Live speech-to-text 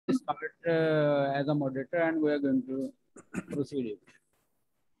start as a moderator and we are going to proceed it.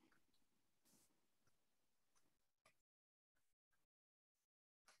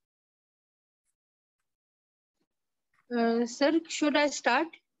 Sir, should I start?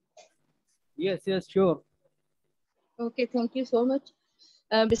 Yes, sure. Okay, thank you so much.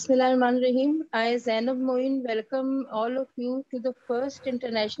 Bismillahirrahmanirrahim. I, Zainab Moin, welcome all of you to the first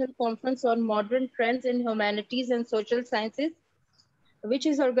international conference on modern trends in humanities and social sciences, which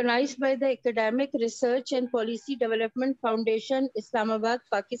is organized by the Academic Research and Policy Development Foundation, Islamabad,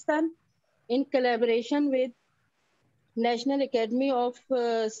 Pakistan, in collaboration with National Academy of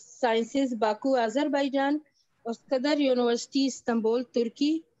Sciences, Baku, Azerbaijan, Uskudar University, Istanbul,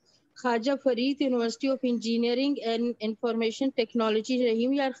 Turkey, Khaja Farid University of Engineering and Information Technology,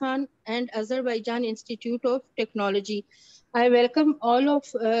 Rahim Yar Khan, and Azerbaijan Institute of Technology. I welcome all of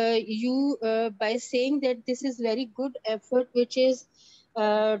you by saying that this is very good effort which is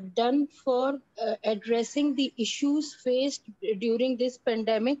done for addressing the issues faced during this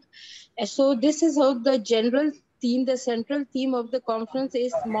pandemic. So this is how the general theme, the central theme of the conference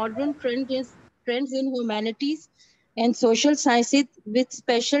is modern trends in humanities and social sciences with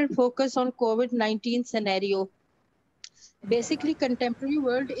special focus on COVID-19 scenario. Basically, contemporary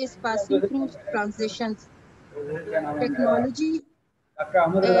world is passing through transitions. Technology,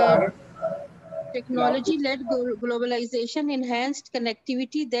 uh, technology-led globalization enhanced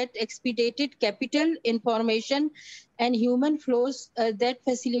connectivity that expedited capital, information, and human flows that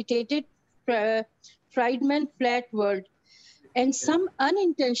facilitated fragment flat world. And some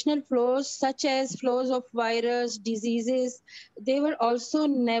unintentional flows, such as flows of virus, diseases, they were also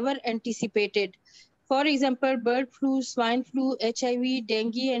never anticipated. For example, bird flu, swine flu, HIV,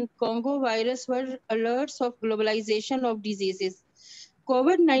 dengue, and Congo virus were alerts of globalization of diseases.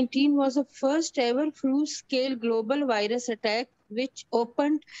 COVID-19 was the first ever full-scale global virus attack, which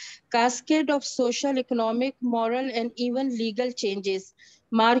opened cascade of social, economic, moral, and even legal changes.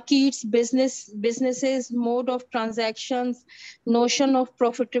 Markets, businesses, mode of transactions, notion of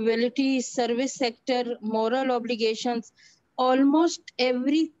profitability, service sector, moral obligations, almost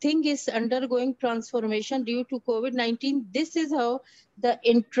everything is undergoing transformation due to COVID-19. This is how the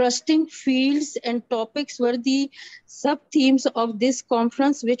interesting fields and topics were the sub-themes of this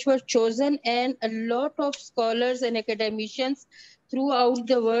conference, which were chosen, and a lot of scholars and academicians throughout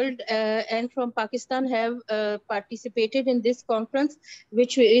the world and from Pakistan have participated in this conference,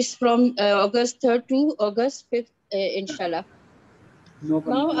 which is from August 3rd to August 5th, inshallah.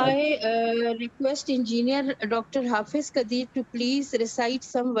 Now I request Engineer Dr. Hafiz Kadir to please recite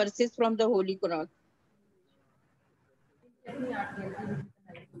some verses from the Holy Quran.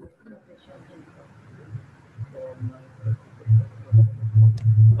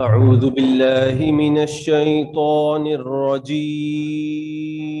 أعوذ بالله من الشيطان الرجيم.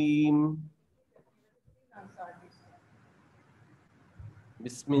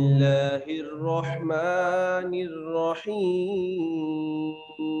 بسم الله الرحمن الرحيم.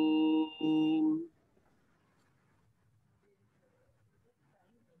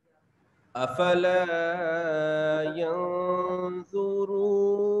 أفلا ينظرون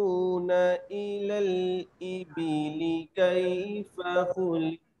إلى الإبل كيف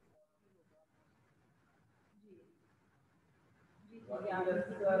خلقت وإلى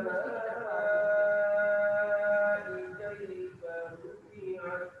السماء كيف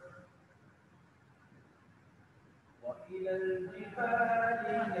رفعت وإلى الجبال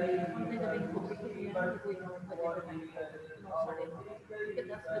كيف نصبت وإلى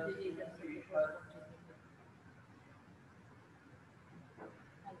الأرض كيف سطحت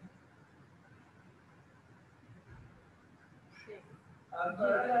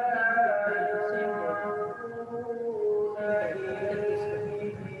أفلا ينظرون إلى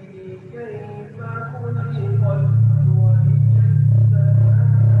الإبل كيف خلقت وإلى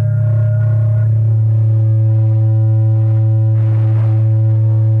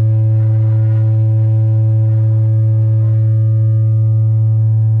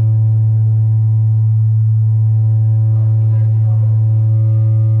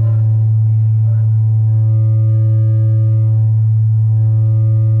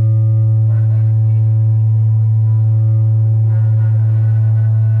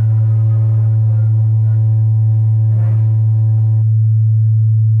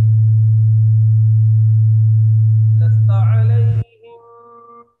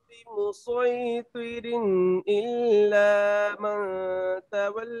مسيطر إلا من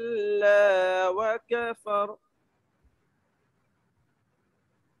تولى وكفر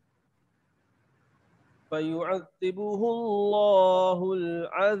فيعذبه الله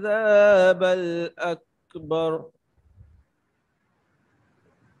العذاب الأكبر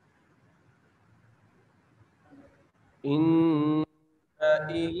إن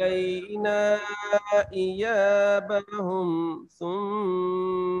إلينا إيابهم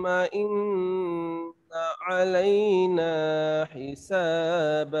ثم إن علينا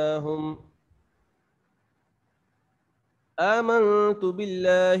حسابهم آمنت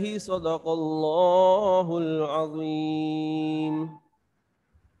بالله صدق الله العظيم.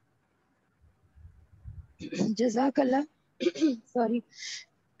 Jazakallah. Sorry.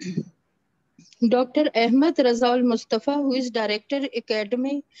 Dr. Ahmad Raza Mustafa, who is Director,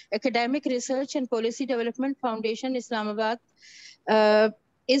 Academic Research and Policy Development Foundation, Islamabad,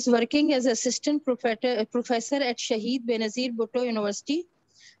 is working as Assistant Professor at Shaheed Benazir Bhutto University,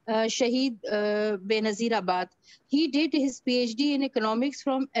 Shaheed Benazirabad. He did his Ph.D. in Economics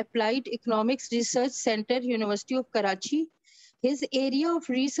from Applied Economics Research Center, University of Karachi. His area of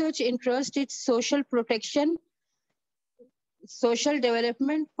research interest is social protection, social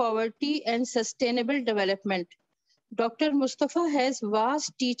development, poverty, and sustainable development. Dr. Mustafa has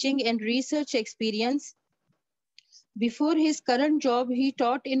vast teaching and research experience. Before his current job, he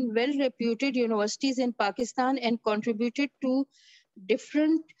taught in well-reputed universities in Pakistan and contributed to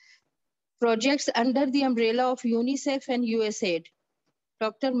different projects under the umbrella of UNICEF and USAID.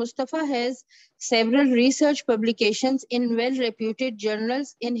 Dr. Mustafa has several research publications in well-reputed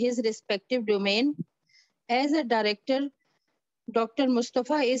journals in his respective domain. As a director, Dr.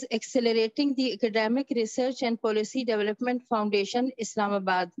 Mustafa is accelerating the Academic Research and Policy Development Foundation,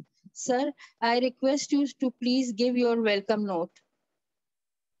 Islamabad. Sir, I request you to please give your welcome note.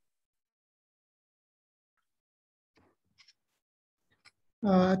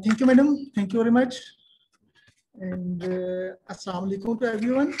 Thank you, madam. Thank you very much. And Assalamu alaikum to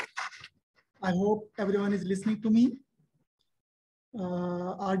everyone. I hope everyone is listening to me.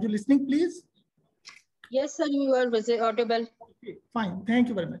 Are you listening, please? Yes, sir, you are audible. Okay, fine. Thank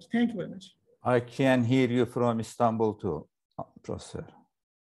you very much. Thank you very much. I can hear you from Istanbul too, Professor.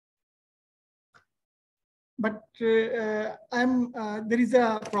 But there is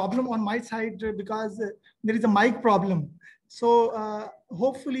a problem on my side because there is a mic problem. So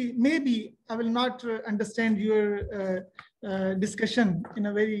hopefully, maybe I will not understand your discussion in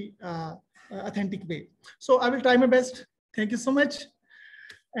a very authentic way. So I will try my best. Thank you so much.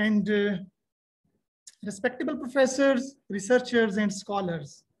 And respectable professors, researchers, and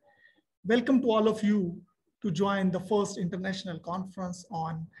scholars, welcome to all of you to join the first international conference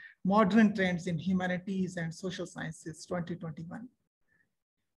on modern trends in humanities and social sciences 2021.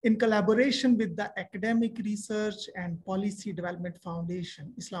 In collaboration with the Academic Research and Policy Development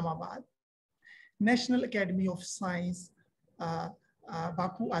Foundation, Islamabad, National Academy of Science,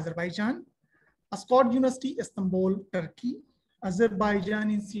 Baku, Azerbaijan, Uskudar University, Istanbul, Turkey,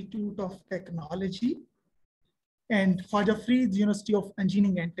 Azerbaijan Institute of Technology, and Khwaja Farid University of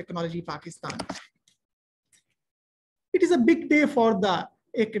Engineering and Technology, Pakistan. It is a big day for the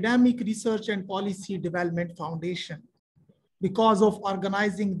Academic Research and Policy Development Foundation because of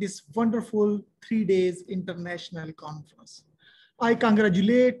organizing this wonderful 3 days international conference. I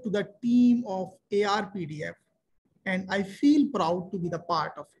congratulate to the team of ARPDF, and I feel proud to be the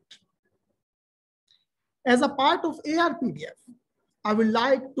part of it. As a part of ARPDF, I would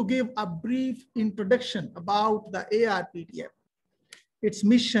like to give a brief introduction about the ARPDF, its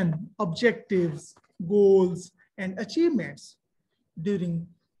mission, objectives, goals, and achievements during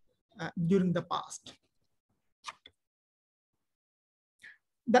the past.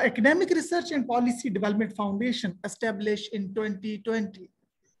 The Academic Research and Policy Development Foundation, established in 2020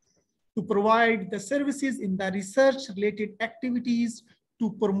 to provide the services in the research-related activities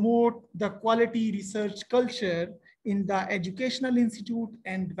to promote the quality research culture in the educational institute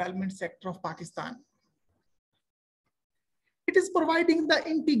and development sector of Pakistan. It is providing the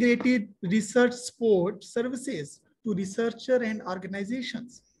integrated research support services to researchers and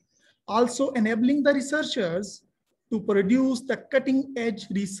organizations, also enabling the researchers to produce the cutting-edge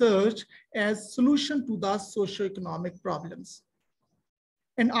research as solution to the socio-economic problems,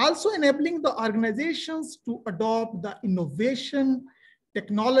 and also enabling the organizations to adopt the innovation,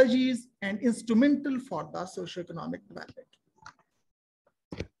 technologies, and instrumental for the socio-economic development.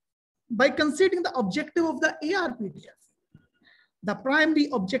 By considering the objective of the ARPDF, the primary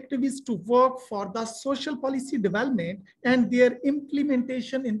objective is to work for the social policy development and their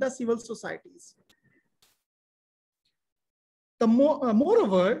implementation in the civil societies.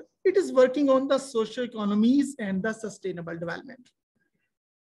 Moreover, it is working on the social economies and the sustainable development.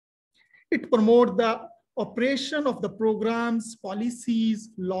 It promotes the operation of the programs, policies,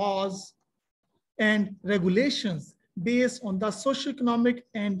 laws, and regulations based on the socioeconomic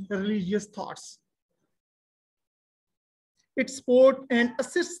and religious thoughts. It supports and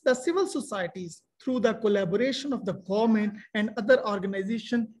assists the civil societies through the collaboration of the government and other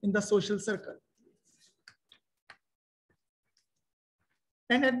organizations in the social circle.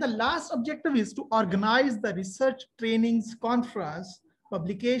 And at the last objective is to organize the research trainings, conference,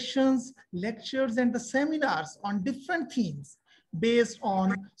 publications, lectures, and the seminars on different themes based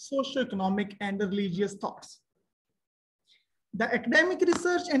on socio-economic and religious thoughts. The Academic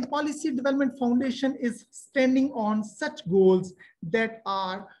Research and Policy Development Foundation is standing on such goals that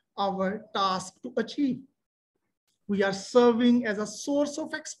are our task to achieve. We are serving as a source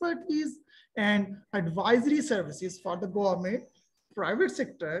of expertise and advisory services for the government, private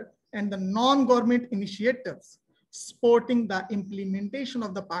sector, and the non-government initiatives, supporting the implementation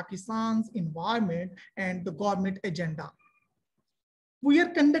of the Pakistan's environment and the government agenda. We are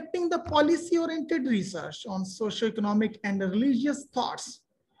conducting the policy-oriented research on socio-economic and religious thoughts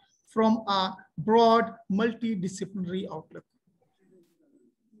from a broad multidisciplinary outlook.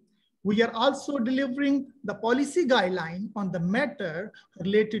 We are also delivering the policy guideline on the matter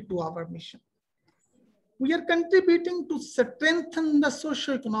related to our mission. We are contributing to strengthen the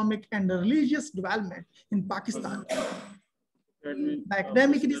socio-economic and religious development in Pakistan. The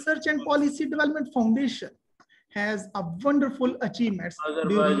Academic Research and Policy Development Foundation has a wonderful achievements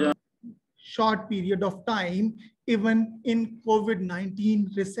during a short period of time, even in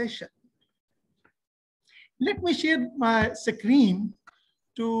COVID-19 recession. Let me share my screen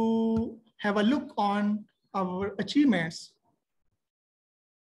to have a look on our achievements.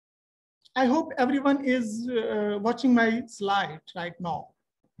 I hope everyone is watching my slide right now.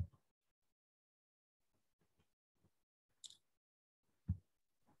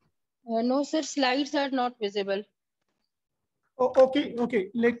 No, sir, slides are not visible. Oh, okay.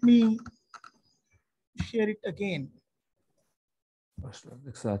 Let me share it again.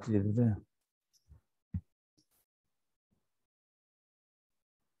 Başladık saat 7'de.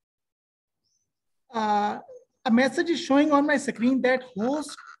 A message is showing on my screen that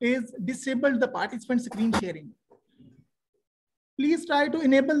host is disabled the participant screen sharing. Please try to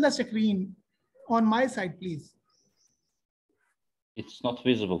enable the screen on my side, please. It's not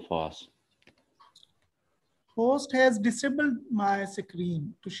visible for us. Host has disabled my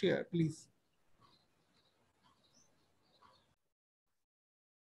screen to share, please.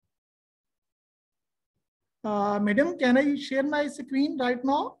 Madam, can I share my screen right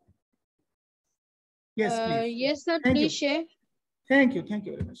now? Yes, please. Yes, sir, Thank please you. share. Thank you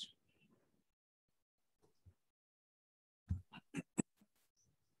very much.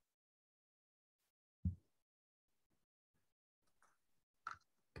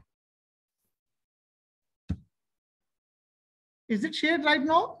 Is it shared right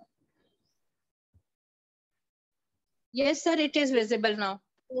now? Yes, sir, it is visible now.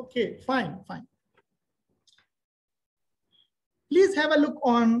 Okay, fine. Please have a look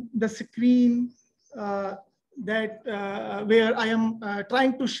on the screen where I am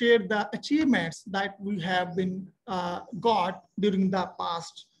trying to share the achievements that we have been got during the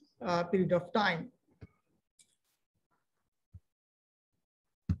past period of time.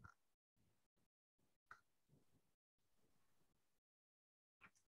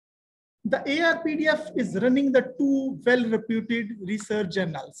 The ARPDF is running the two well-reputed research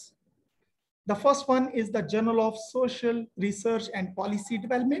journals. The first one is the Journal of Social Research and Policy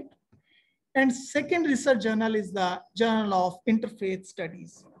Development. And second research journal is the Journal of Interfaith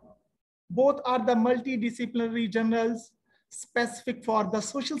Studies. Both are the multidisciplinary journals specific for the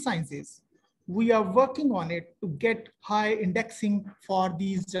social sciences. We are working on it to get high indexing for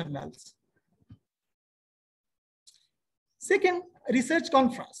these journals. Second, research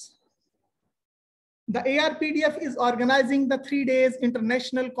conference. The ARPDF is organizing the 3 days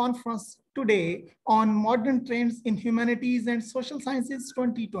international conference today on modern trends in humanities and social sciences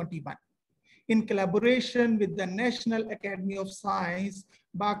 2021 in collaboration with the National Academy of Science,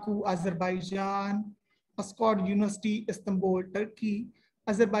 Baku, Azerbaijan, Uskudar University, Istanbul, Turkey,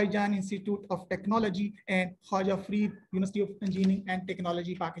 Azerbaijan Institute of Technology, and Khaja Farid University of Engineering and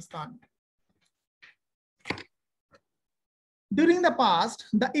Technology, Pakistan. During the past,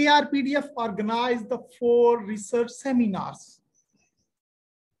 the ARPDF organized the 4 research seminars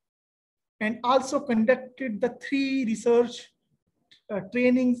and also conducted the 3 research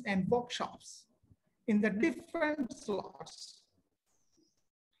trainings and workshops in the different slots,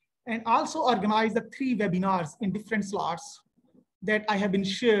 and also organized the 3 webinars in different slots that I have been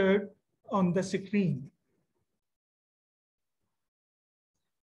shared on the screen.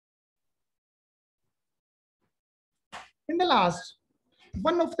 In the last,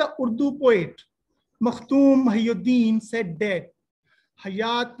 one of the Urdu poet, Makhtoom Mahiuddin, said that,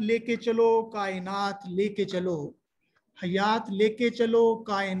 Hayat leke chalo, kainat leke chalo, हयात लेके चलो,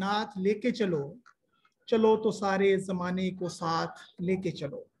 कायनात लेके चलो, चलो तो सारे जमाने को साथ लेके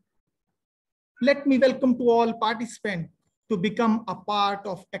चलो. Let me welcome to all participants to become a part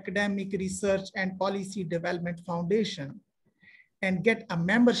of Academic Research and Policy Development Foundation and get a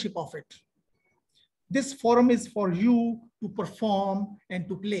membership of it. This forum is for you to perform and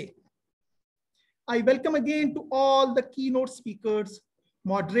to play. I welcome again to all the keynote speakers,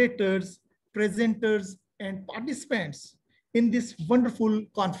 moderators, presenters, and participants in this wonderful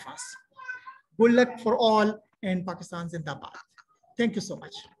conference. Good luck for all, and Pakistan Zindabad. Thank you so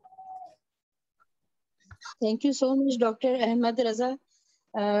much. Thank you so much, Dr. Ahmad Raza,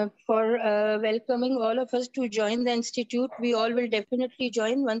 for welcoming all of us to join the Institute. We all will definitely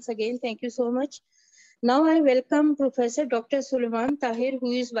join once again. Thank you so much. Now I welcome Professor Dr. Sulaiman Tahir,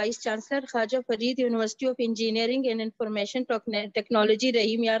 who is Vice Chancellor, Khaja Farid University of Engineering and Information Technology,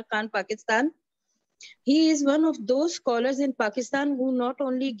 Rahim Yar Khan, Pakistan. He is one of those scholars in Pakistan who not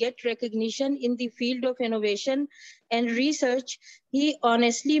only get recognition in the field of innovation and research, he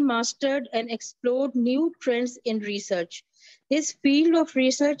honestly mastered and explored new trends in research. His field of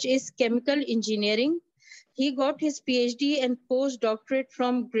research is chemical engineering. He got his PhD and postdoctorate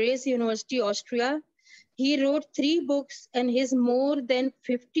from Graz University, Austria. He wrote 3 books and his more than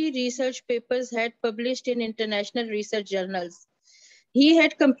 50 research papers had published in international research journals. He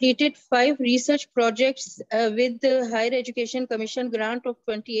had completed 5 research projects with the Higher Education Commission grant of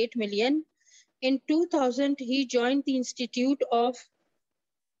 28 million. In 2000, he joined the Institute of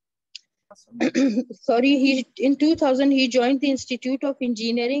in 2000, he joined the Institute of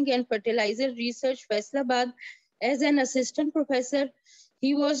Engineering and Fertilizer Research, Islamabad, as an assistant professor.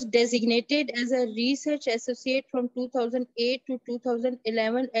 He was designated as a research associate from 2008 to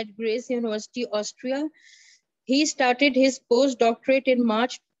 2011 at Graz University, Austria. He started his postdoctorate in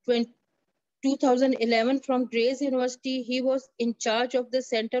March 2011 from Graz University. He was in charge of the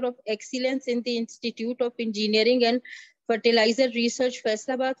Center of Excellence in the Institute of Engineering and Fertilizer Research,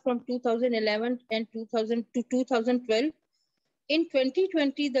 Islamabad, from 2011 and 2000 to 2012. In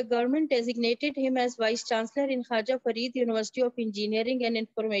 2020, the government designated him as Vice Chancellor in Khaja Farid University of Engineering and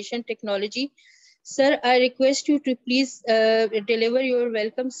Information Technology. Sir, I request you to please deliver your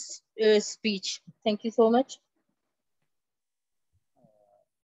welcome speech. Thank you so much.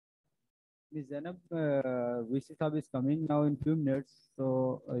 Ms. Zainab, VC Sahab is coming now in few minutes,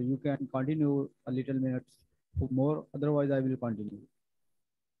 so you can continue a little minutes more. Otherwise, I will continue.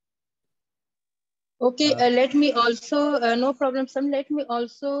 Okay, let me also, no problem, Sam. Let me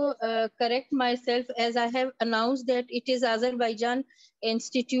also correct myself, as I have announced that it is Azerbaijan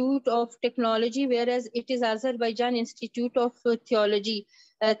Institute of Technology, whereas it is Azerbaijan Institute of Theology.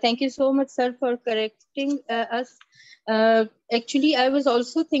 Thank you so much, sir, for correcting us. Actually, I was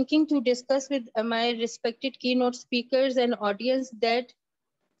also thinking to discuss with my respected keynote speakers and audience that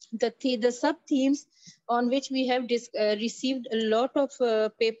the sub-themes on which we have received a lot of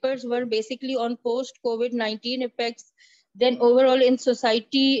papers were basically on post-COVID-19 effects, then overall in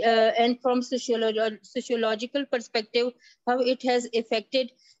society and from sociological perspective, how it has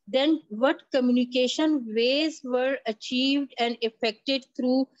affected, then what communication ways were achieved and affected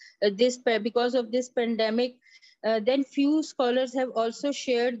through because of this pandemic. Then few scholars have also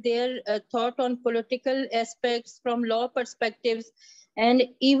shared their thought on political aspects from law perspectives, and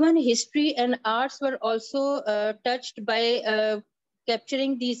even history and arts were also touched by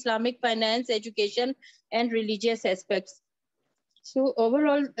capturing the Islamic finance, education, and religious aspects. So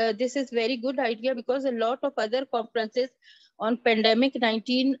overall, this is very good idea because a lot of other conferences on pandemic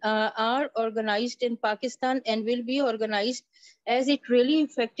 19 are organized in Pakistan and will be organized as it really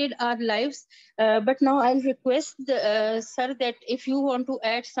affected our lives. But now I'll request sir that if you want to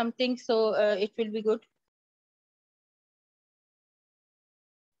add something, so it will be good.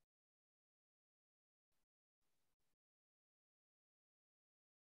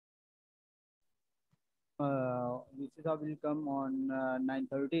 VC Sahab will come on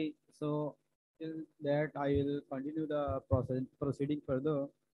 9:30. So till that, I will continue the proceeding further.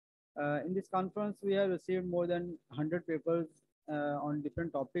 In this conference, we have received more than 100 papers on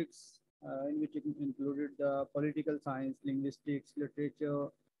different topics, in which it included the political science, linguistics, literature,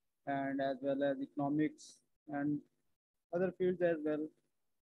 and as well as economics and other fields as well.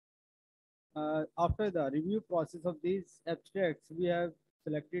 After the review process of these abstracts, we have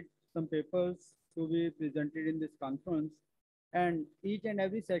selected some papers to be presented in this conference, and each and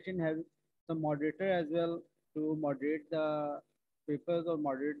every session has some moderator as well to moderate the papers or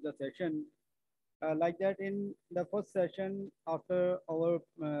moderate the session. Like that, in the first session, after our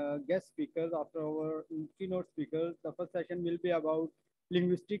guest speakers, after our keynote speakers, the first session will be about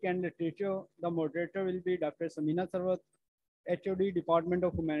Linguistics and Literature. The moderator will be Dr. Samina Sarwat, HOD, Department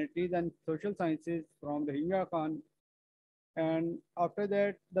of Humanities and Social Sciences from the Rohingya Khan. And after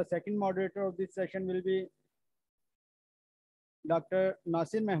that, the second moderator of this session will be Dr.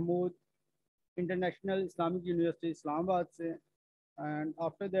 Nasir Mahmood, International Islamic University, Islamabad. And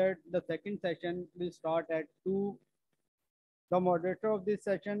after that, the second session will start at 2. The moderator of this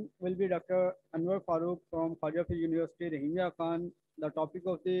session will be Dr. Anwar Farooq from Khaja University, Rohingya Khan. The topic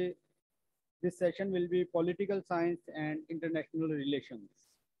of this session will be political science and international relations.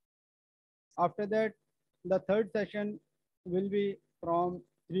 After that, the third session will be from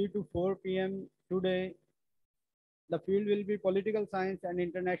 3 to 4 p.m. today. The field will be political science and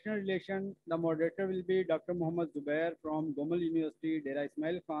international relations. The moderator will be Dr. Muhammad Zubair from KONUL University, Dera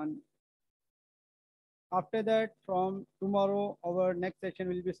Ismail Khan. After that, from tomorrow, our next session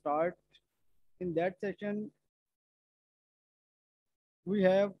will be start. In that session, we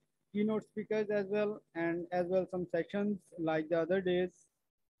have keynote speakers as well, and as well some sessions like the other days.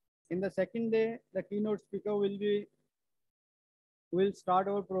 In the second day, the keynote speaker will start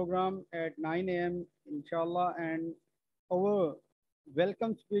our program at 9 a.m. inshallah, and our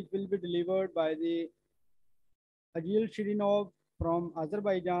welcome speech will be delivered by the Agil Shirinov from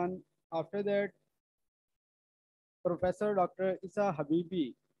Azerbaijan. After that, Professor Dr. Isa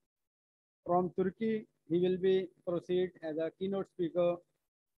Habibi from Turkey, he will be proceed as a keynote speaker.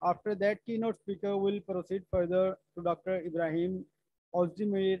 After that keynote speaker will proceed further to Dr. Ibrahim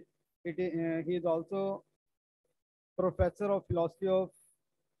Ozdemir. He is also Professor of Philosophy of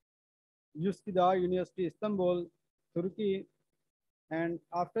Uskudar University, Istanbul, Turkey. And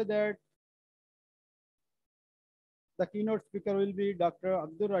after that, the keynote speaker will be Dr.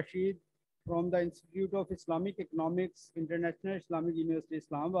 Abdul Rashid from the Institute of Islamic Economics, International Islamic University,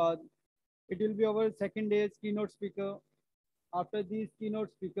 Islamabad. It will be our second day's keynote speaker. After these keynote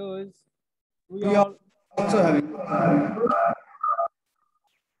speakers, we are also having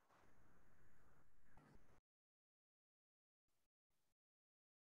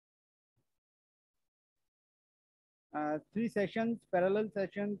three sessions, parallel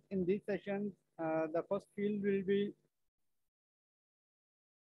sessions. In these sessions, the first field will be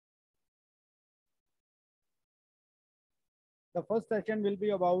the first session will be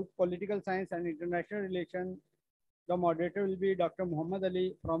about political science and international relations. The moderator will be Dr. Muhammad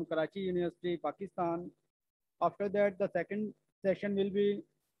Ali from Karachi University, Pakistan. After that, the second session will be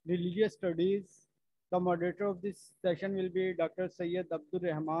religious studies. The moderator of this session will be Dr. Sayyid Abdul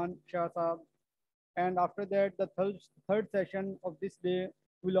Rahman Shah Saab. And after that, the third session of this day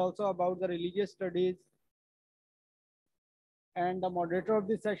will also about the religious studies. And the moderator of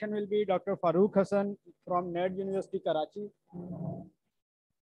this session will be Dr. Farooq Hassan from NED University, Karachi.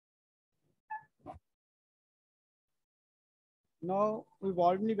 Now, we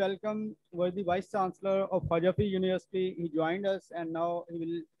warmly welcome the Vice Chancellor of Khaja University. He joined us and now he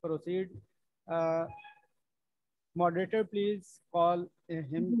will proceed. Moderator, please call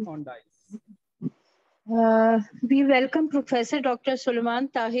him on dice. We welcome Professor Dr. Sulaiman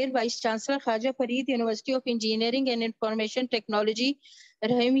Tahir, Vice Chancellor, Khaja Farid University of Engineering and Information Technology,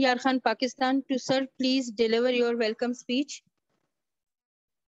 Rahim Yar Khan, Pakistan. To sir, please deliver your welcome speech.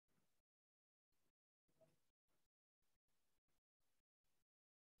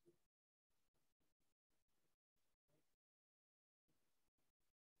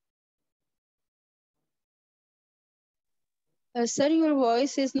 Sir, your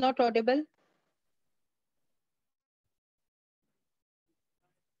voice is not audible.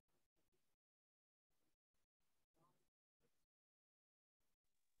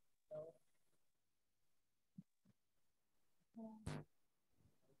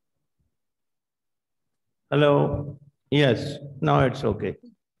 Hello. Yes, now it's okay.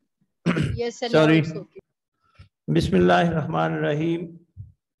 Yes, sir. Sorry. Now it's okay. Bismillahirrahmanirrahim.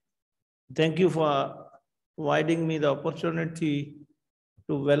 Thank you for providing me the opportunity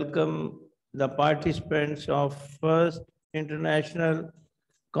to welcome the participants of first international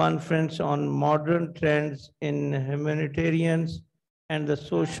conference on modern trends in humanitarians and the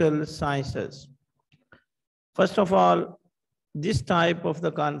social sciences. First of all, this type of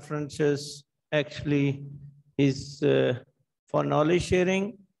the conferences actually is for knowledge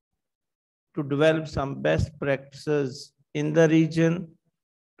sharing, to develop some best practices in the region,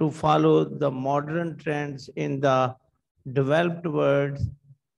 to follow the modern trends in the developed world,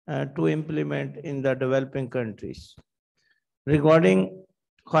 to implement in the developing countries. Regarding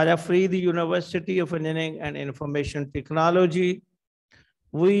Khaja Farid University of Engineering and Information Technology,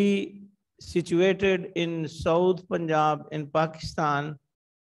 we situated in South Punjab in Pakistan,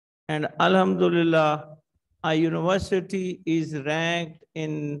 and Alhamdulillah, our university is ranked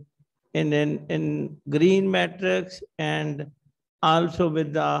in green metrics and also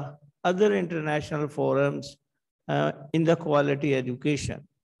with the other international forums in the quality education.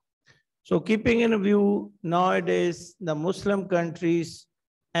 So keeping in view nowadays the Muslim countries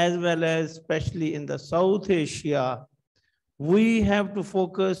as well as especially in the South Asia, we have to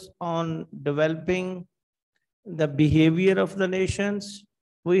focus on developing the behavior of the nations.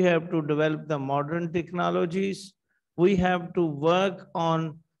 We have to develop the modern technologies. We have to work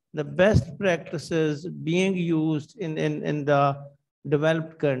on the best practices being used in the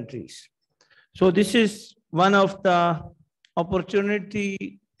developed countries. So this is one of the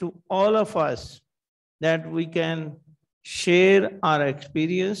opportunity to all of us that we can share our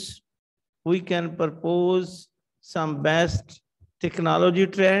experience. We can propose some best technology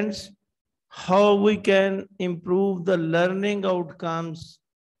trends, how we can improve the learning outcomes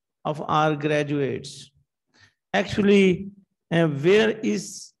of our graduates. Actually, where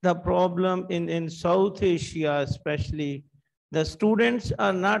is the problem in South Asia especially? The students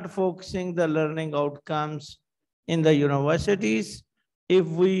are not focusing the learning outcomes in the universities. If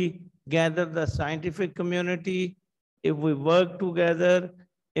we gather the scientific community, if we work together,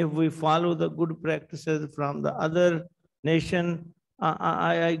 if we follow the good practices from the other nation,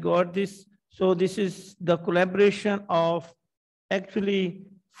 I got this. So this is the collaboration of actually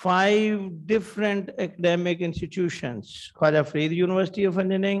 5 different academic institutions: Khwaja Farid University of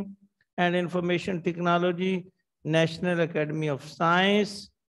Engineering and Information Technology, National Academy of Science,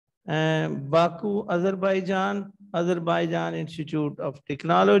 Baku, Azerbaijan, Azerbaijan Institute of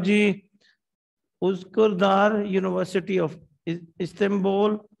Technology, Uskudar University of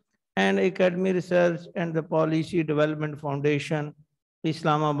Istanbul, and Academy Research and the Policy Development Foundation,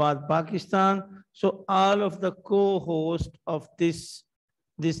 Islamabad, Pakistan. So all of the co-hosts of this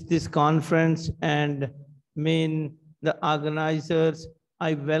conference and the organizers,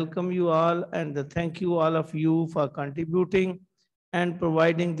 I welcome you all and thank you all of you for contributing and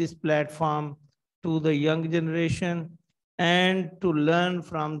providing this platform to the young generation and to learn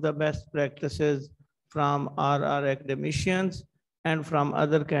from the best practices from our academicians and from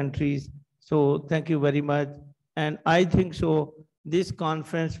other countries. So thank you very much. And I think so this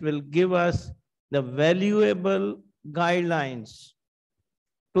conference will give us the valuable guidelines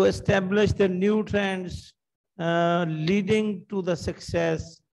to establish the new trends leading to the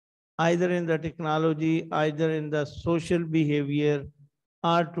success either in the technology, either in the social behavior,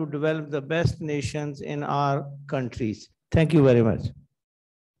 or to develop the best nations in our countries. Thank you very much.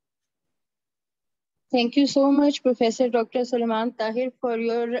 Thank you so much, Professor Dr. Sulaiman Tahir, for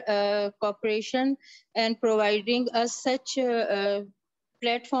your cooperation and providing us such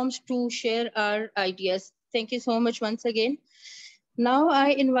platforms to share our ideas. Thank you so much once again. Now I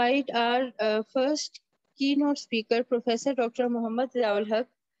invite our first keynote speaker, Professor Dr. Muhammad Ziaul-Haq,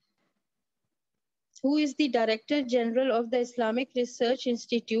 who is the Director General of the Islamic Research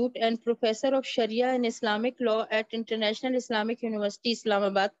Institute and Professor of Sharia and Islamic Law at International Islamic University,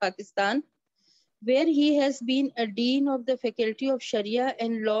 Islamabad, Pakistan, where he has been a Dean of the Faculty of Sharia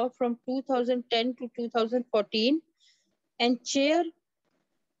and Law from 2010 to 2014 and Chair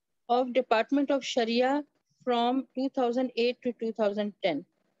of Department of Sharia from 2008 to 2010.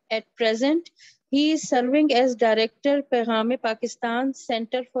 At present, he is serving as Director, Pakistan's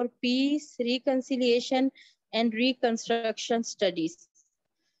Center for Peace, Reconciliation and Reconstruction Studies.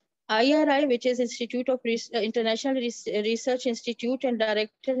 IRI, which is Institute of International Research Institute and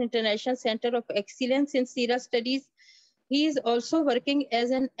Director, International Center of Excellence in Sira Studies. He is also working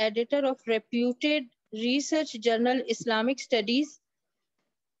as an editor of reputed research journal Islamic Studies.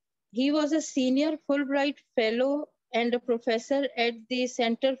 He was a senior Fulbright Fellow and a professor at the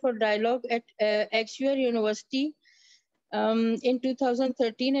Center for Dialogue at Exeter University in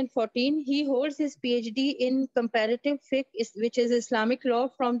 2013 and 14. He holds his PhD in comparative fiqh, which is Islamic law,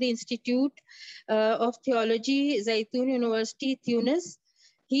 from the Institute of Theology, Zaytun University, Tunis.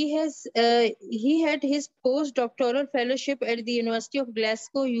 He had his postdoctoral fellowship at the University of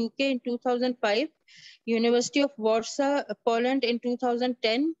Glasgow, UK in 2005, University of Warsaw, Poland in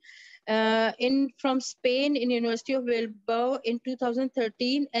 2010, from Spain in University of Bilbao in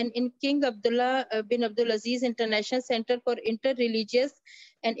 2013, and in King Abdullah bin Abdulaziz International Center for Interreligious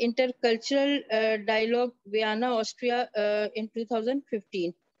and Intercultural Dialogue, Vienna, Austria in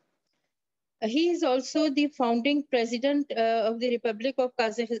 2015. He is also the founding president of the Republic of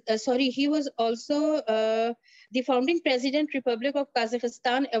Kazakhstan. He was also the founding president, Republic of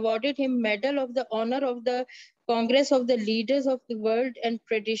Kazakhstan, awarded him Medal of the Honor of the Congress of the Leaders of the World and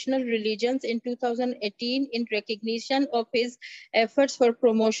Traditional Religions in 2018 in recognition of his efforts for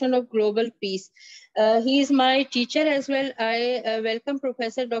promotion of global peace. He is my teacher as well. I welcome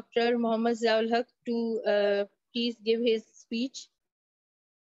Professor Dr. Muhammad Ziaul Haq to please give his speech.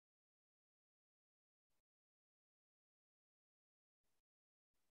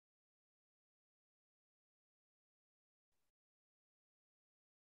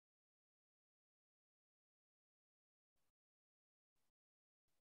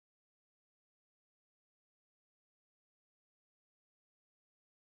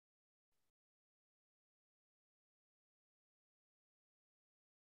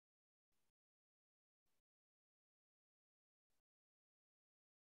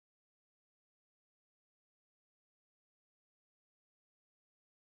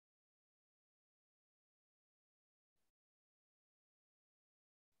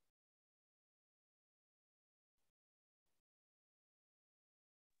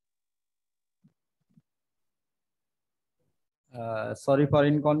 Sorry for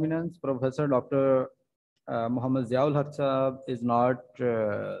inconvenience. Professor Dr. Muhammad Ziaul Haq Sahab is not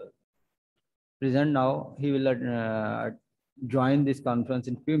present now. He will join this conference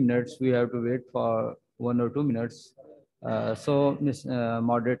in few minutes. We have to wait for 1 or 2 minutes. So, Ms.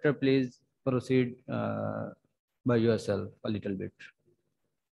 Moderator, please proceed by yourself a little bit.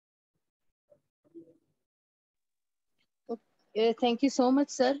 Thank you so much,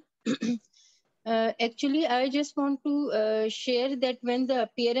 sir. Actually, I just want to share that when the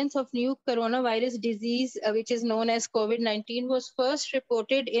appearance of new coronavirus disease, which is known as COVID-19, was first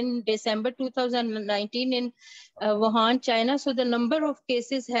reported in December 2019 in Wuhan, China. So the number of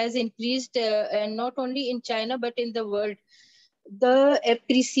cases has increased, and not only in China, but in the world. The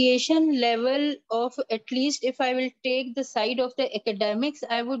appreciation level of, at least if I will take the side of the academics,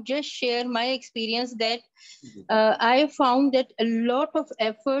 I would just share my experience that I found that a lot of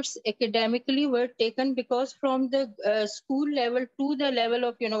efforts academically were taken, because from the school level to the level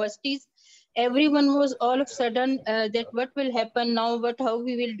of universities, everyone was all of a sudden that what will happen now, how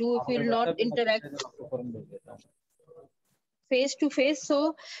we will do if we will not interact face to face.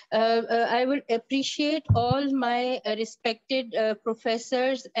 So I would appreciate all my respected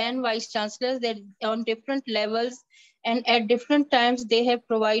professors and vice chancellors that on different levels and at different times they have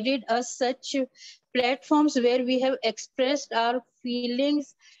provided us such platforms where we have expressed our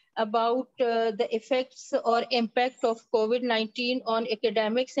feelings about the effects or impact of COVID-19 on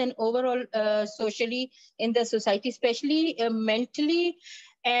academics and overall socially in the society, especially mentally.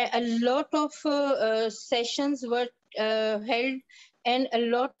 A lot of sessions were held, and a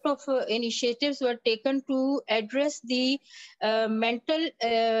lot of initiatives were taken to address the mental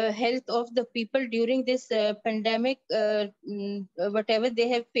health of the people during this pandemic, whatever they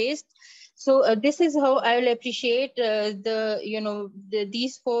have faced. So this is how I will appreciate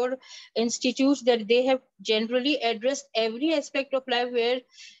these 4 institutes, that they have generally addressed every aspect of life where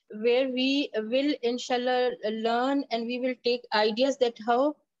we will inshallah learn, and we will take ideas that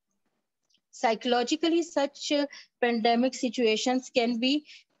how psychologically such pandemic situations can be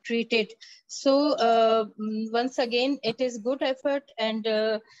treated. So once again, it is good effort, and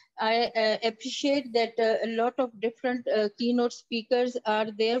I appreciate that a lot of different keynote speakers are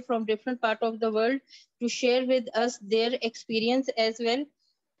there from different parts of the world to share with us their experience as well.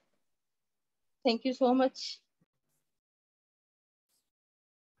 Thank you so much.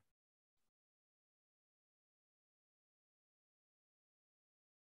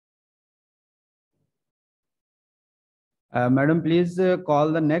 Madam, please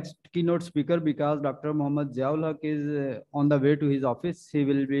call the next keynote speaker, because Dr. Muhammad Ziaul Haq is on the way to his office. He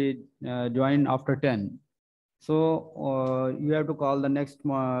will be joined after 10. So you have to call the next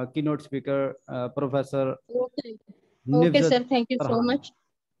keynote speaker, Professor. Okay, Nevzat sir. Thank you so Tarhan. much.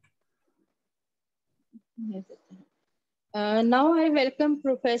 Now I welcome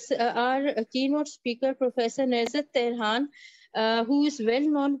our keynote speaker, Professor Nevzat Tarhan, who is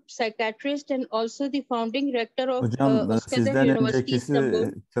well-known psychiatrist and also the founding rector of Hocam Uskudar sizden University, Istanbul.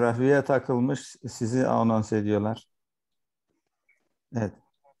 öncekisi trafiğe takılmış, sizi anons ediyorlar. Evet.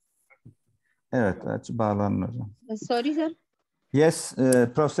 Evet, bağlanın hocam. Sorry, sir. Yes,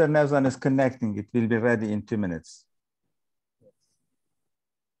 Professor Nevzat is connecting. It will be ready in 2 minutes.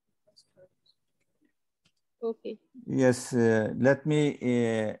 Okay. Yes, let me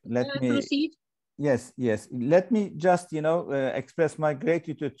proceed. Yes. Let me just, express my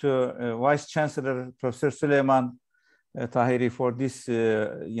gratitude to Vice Chancellor Professor Süleyman Tahiri for this,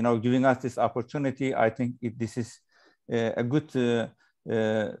 giving us this opportunity. I think this is a good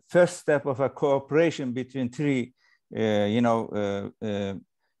first step of a cooperation between 3,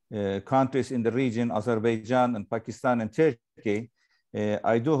 countries in the region, Azerbaijan and Pakistan and Turkey.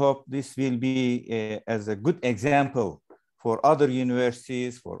 I do hope this will be as a good example for other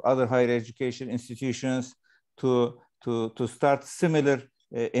universities, for other higher education institutions to start similar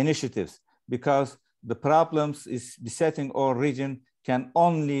initiatives, because the problems is besetting our region can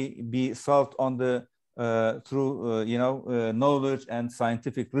only be solved on the through knowledge and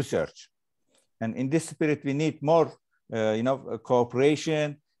scientific research. And in this spirit, we need more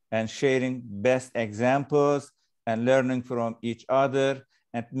cooperation and sharing best examples and learning from each other,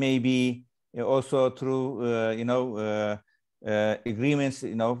 and maybe also through agreements,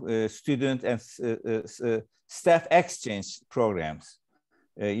 student and staff exchange programs.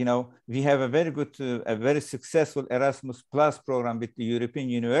 We have a very good, a very successful Erasmus Plus program with the European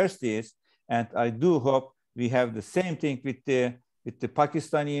universities, and I do hope we have the same thing with the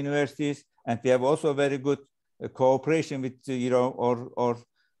Pakistani universities, and we have also very good cooperation with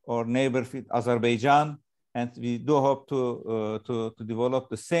our neighbor with Azerbaijan, and we do hope to develop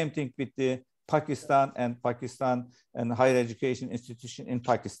the same thing with the Pakistan and higher education institution in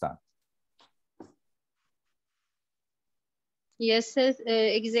Pakistan. Yes,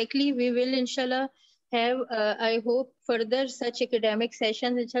 exactly. We will, inshallah, have, I hope, further such academic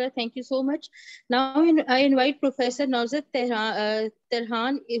sessions, inshallah. Thank you so much. Now, I invite Professor Nevzat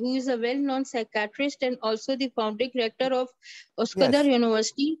Tarhan, who is a well-known psychiatrist and also the founding rector of Uskudar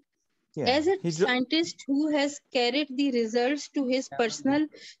University. Yeah. As a scientist who has carried the results to his personal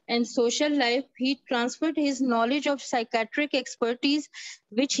and social life, he transferred his knowledge of psychiatric expertise,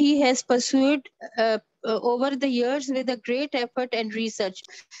 which he has pursued over the years with a great effort and research,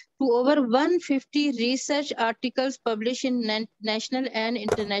 to over 150 research articles published in national and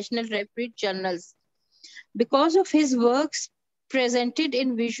international reputed journals. Because of his works presented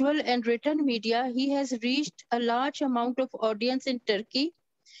in visual and written media, he has reached a large amount of audience in Turkey.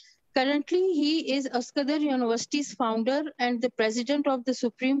 Currently, he is Uskudar University's founder and the president of the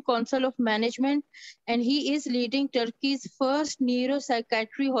Supreme Council of Management, and he is leading Turkey's first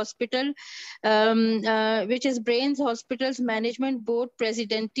neuropsychiatry hospital, which is Brains Hospitals Management Board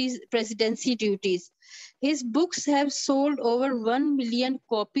presidency duties. His books have sold over 1 million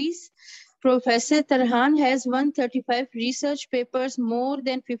copies. Professor Tarhan has 135 research papers, more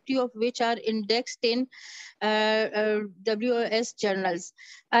than 50 of which are indexed in WOS journals.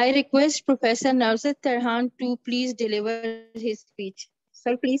 I request Professor Nevzat Tarhan to please deliver his speech.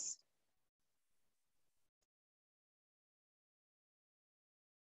 Sir, please.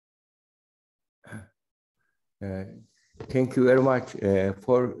 Thank you very much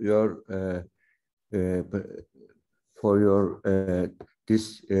for your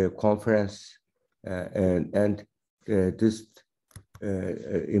this conference and this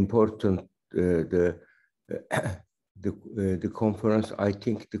important the conference. I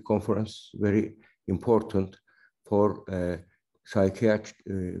think the conference very important for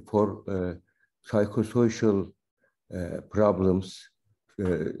psychiatry, for psychosocial problems,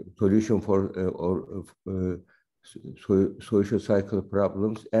 solution for social cycle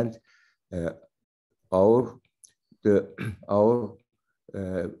problems, and our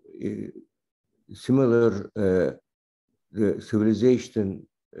similar the civilization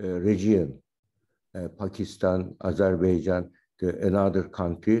region, Pakistan, Azerbaijan, another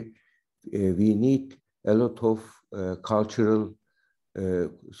country. We need a lot of cultural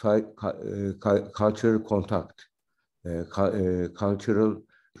contact, cultural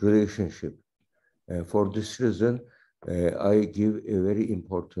relationship. For this reason, I give a very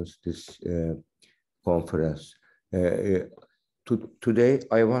importance this conference. Today,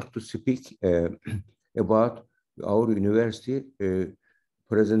 I want to speak about our university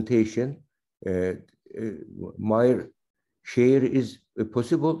presentation. My share is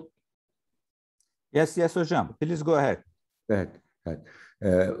possible? Yes, hocam. Please go ahead.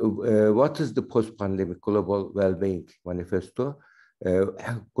 What is the post-pandemic global well-being manifesto?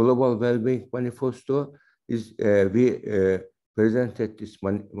 Global well-being manifesto is we presented this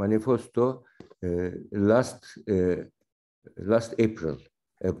manifesto last April,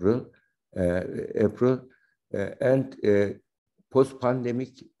 and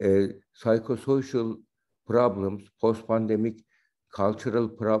post-pandemic psychosocial problems, post-pandemic cultural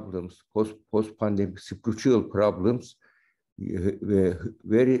problems, post-pandemic spiritual problems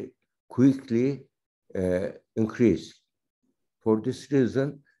very quickly increase. For this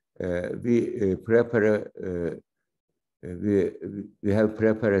reason, we have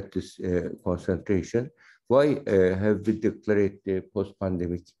prepared this concentration. Why have we declared the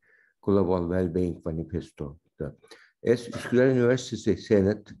post-pandemic global well-being manifesto? As Uskudar University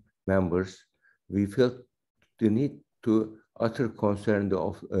Senate members, we felt the need to utter concern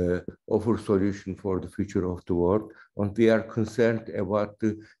of offer solution for the future of the world, and we are concerned about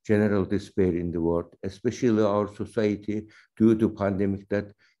the general despair in the world, especially our society due to pandemic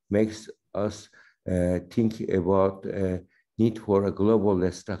that makes us think about need for a global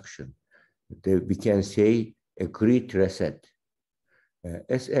destruction. We can say a great reset.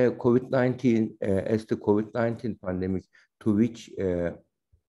 As the COVID-19 pandemic to which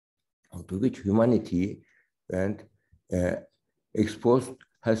humanity and exposed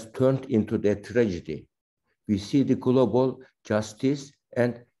has turned into the tragedy. We see the global justice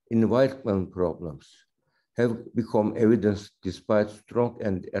and environmental problems have become evidence despite strong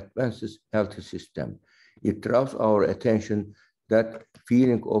and advanced health system. It draws our attention that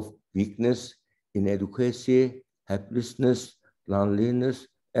feeling of weakness, inadequacy, helplessness, loneliness,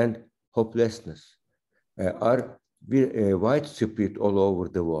 and hopelessness are widespread all over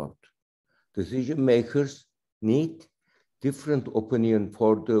the world. Decision makers need different opinion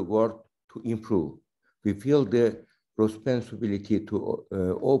for the world to improve. We feel the responsibility to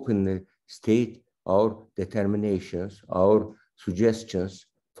openly state our determinations, our suggestions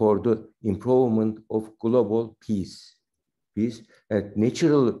for the improvement of global peace, and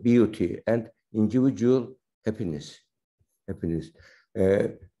natural beauty and individual happiness.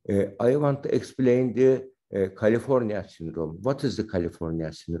 I want to explain the California syndrome. What is the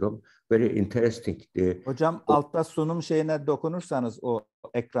California syndrome? Very interesting. Hocam altta sunum şeyine dokunursanız o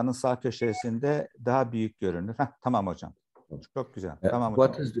ekranın sağ köşesinde daha büyük görünür. Heh, tamam hocam. Çok güzel. Tamam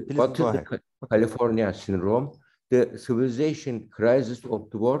hocam. What is the California syndrome? The civilization crisis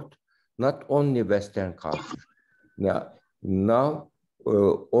of the world, not only Western culture. Now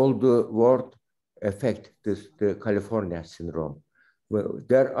all the world affect the California syndrome. Well,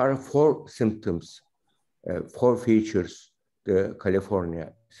 there are 4 symptoms, 4 features, the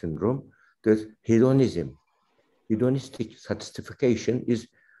California syndrome. The hedonism, hedonistic satisfaction is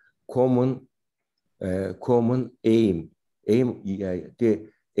common aim, the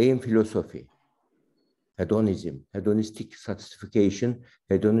aim philosophy. Hedonism, hedonistic satisfaction,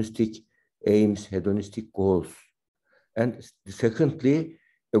 hedonistic aims, hedonistic goals. And secondly,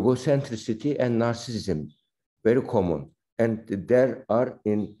 egocentricity and narcissism, very common. And there are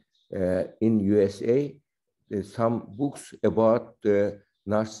in USA some books about the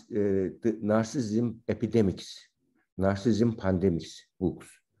narcissism epidemics, narcissism pandemics books.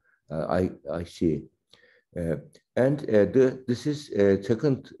 I see, and this is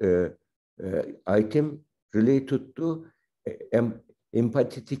second item related to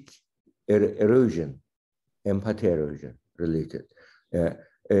empathetic erosion, empathy erosion related.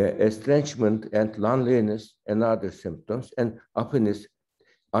 Estrangement and loneliness and other symptoms, and unhappiness,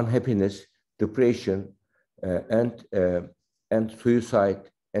 depression, and suicide,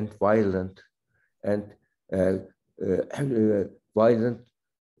 and violent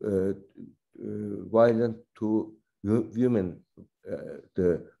to women,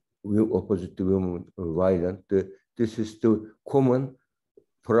 the opposite to women, violent. This is the common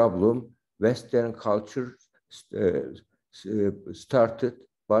problem Western culture started,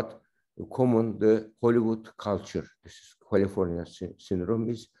 but common the Hollywood culture. This is California syndrome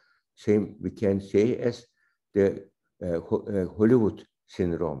is same, we can say, as the Hollywood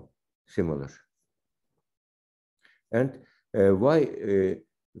syndrome, similar. And why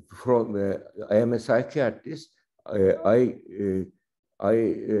I am a psychiatrist, I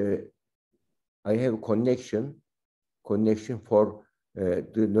have connection for the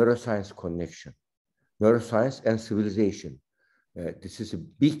neuroscience connection, neuroscience and civilization. This is a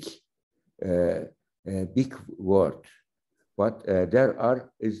big word, but there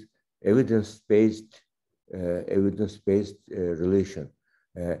is evidence-based relation.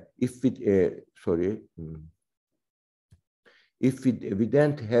 If we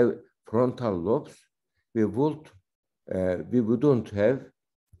don't have frontal lobes, we wouldn't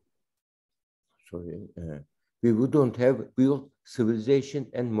have real civilization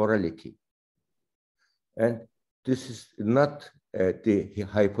and morality. And this is not the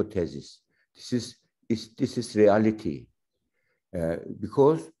hypothesis. This is reality,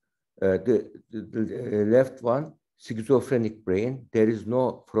 because the left one, schizophrenic brain, there is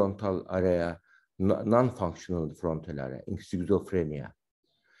no frontal area, non-functional frontal area in schizophrenia.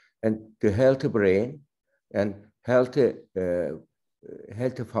 And the healthy brain and healthy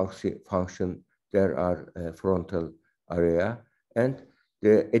function, there are frontal area, and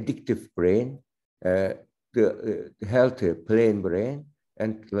the addictive brain, the healthy plain brain,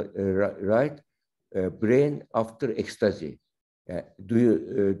 and brain after ecstasy.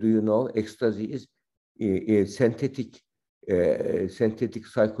 Do you know ecstasy is a synthetic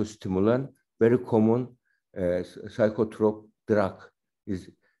psychostimulant, very common psychotrope drug is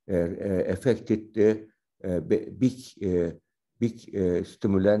affected the big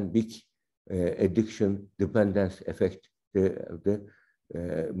stimulant, big addiction dependence effect, the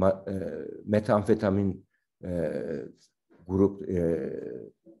methamphetamine group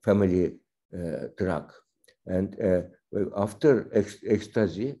family drug. And after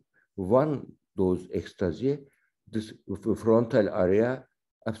ecstasy, one dose ecstasy, this frontal area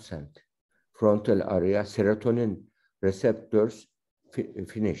absent. Frontal area serotonin receptors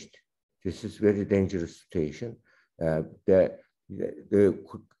finished. This is very dangerous situation. The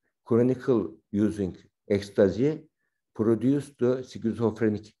chronicle using ecstasy produced the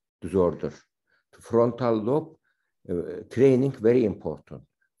schizophrenic disorder. The frontal lobe training very important.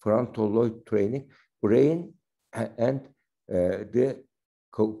 Frontal lobe training, brain and the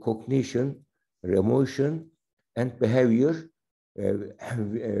cognition, emotion, and behavior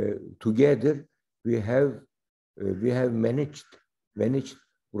together. We have managed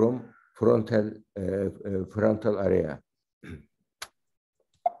from frontal area.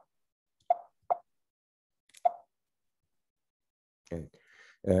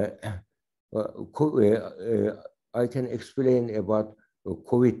 I can explain about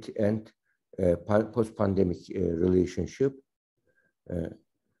COVID and post-pandemic relationship.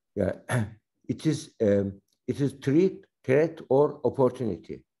 Yeah, it is threat or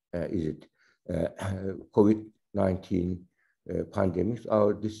opportunity. Is it COVID-19 pandemics?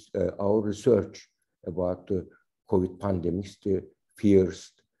 Our research about the COVID pandemics, the fears,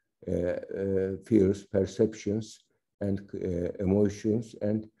 perceptions, and emotions,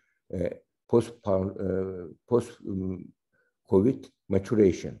 and post-COVID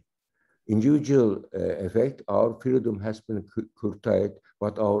maturation. Individual effect, our freedom has been curtailed,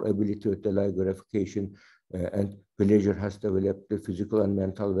 but our ability to delay gratification and pleasure has developed. The physical and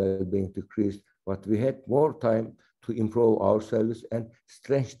mental well-being decreased, but we had more time to improve ourselves and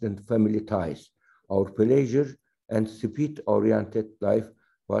strengthen family ties. Our pleasure and speed-oriented life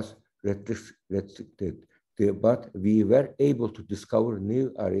was restricted, but we were able to discover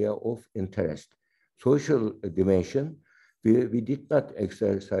new area of interest. Social dimension, we did not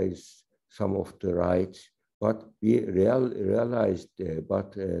exercise some of the rights, but we realized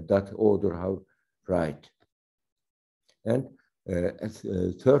that other have right. And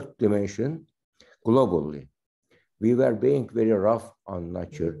third dimension, globally, we were being very rough on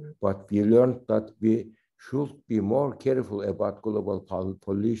nature, but we learned that we should be more careful about global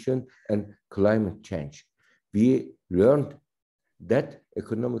pollution and climate change. We learned that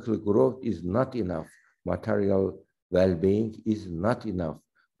economical growth is not enough, material well-being is not enough,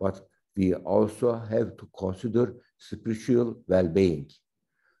 but we also have to consider spiritual well-being.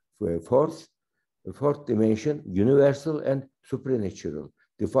 Fourth dimension, universal and supernatural,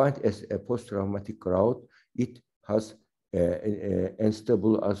 defined as a post-traumatic growth. It has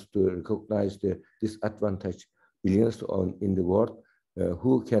enabled us to recognize the disadvantaged billions in the world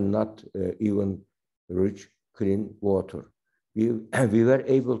who cannot even reach clean water. We were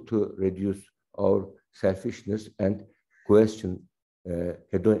able to reduce our selfishness and question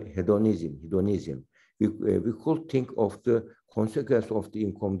hedonism. We could think of the consequence of the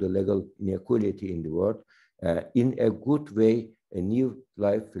income, the legal inequality in the world, in a good way. A new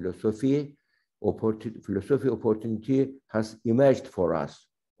life philosophy opportunity has emerged for us.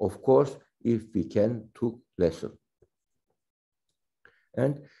 Of course, if we can take lesson.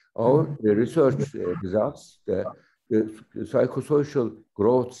 And our research results, the psychosocial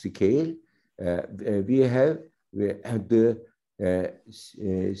growth scale, we have the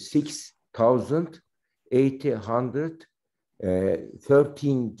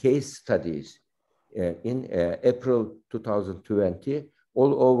 6,813 case studies in April 2020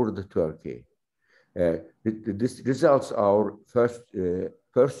 all over the Turkey. This results our first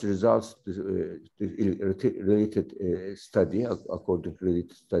results related study, according to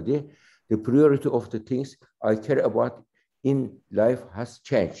related study. The priority of the things I care about in life has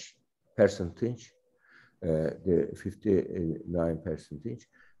changed, percentage, the 59%.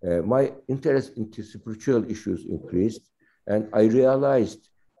 My interest into spiritual issues increased, and I realized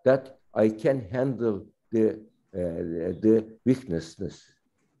that I can handle the weaknesses,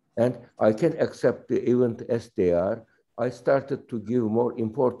 and I can accept the event as they are. I started to give more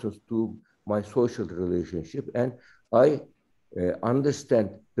importance to my social relationship, and I understand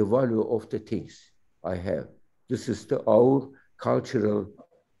the value of the things I have. This is our cultural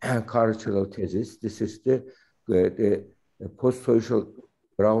thesis. This is the post-social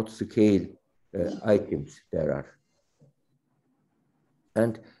growth scale items there are.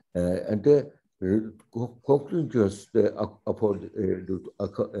 And the conclusions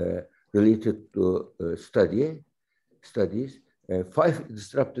related to study, studies, 5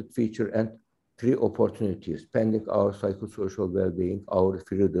 disrupted features and 3 opportunities, pending our psychosocial well-being, our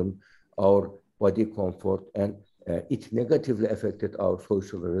freedom, our body comfort, and it negatively affected our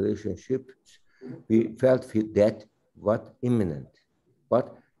social relationships. We felt that was imminent,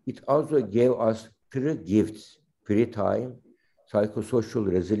 but it also gave us 3 gifts: free time, psychosocial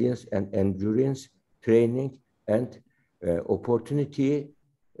resilience and endurance training, and opportunity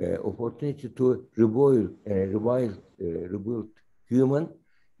to rebuild human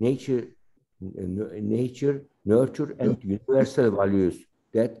nature, nurture, and universal values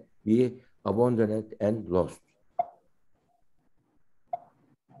that we abandoned and lost.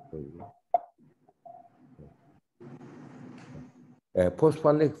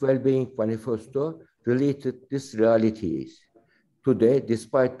 Post-pandemic well-being manifesto related these realities. Today,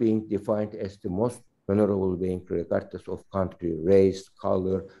 despite being defined as the most vulnerable being regardless of country, race,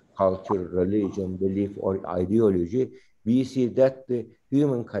 color, culture, religion, belief, or ideology, we see that the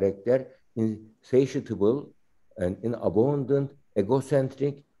human character is insatiable and abundant,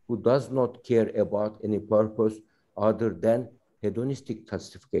 egocentric, who does not care about any purpose other than hedonistic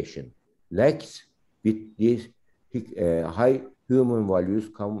satisfaction. Lacks with these high human values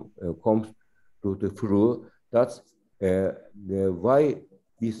comes to the fore. That's why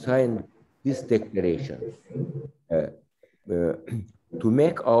we signed this declaration to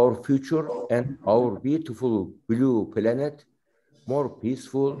make our future and our beautiful blue planet more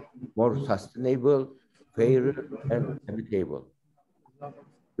peaceful, more sustainable, fairer, and habitable.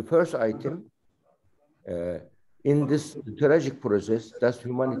 The first item, in this tragic process that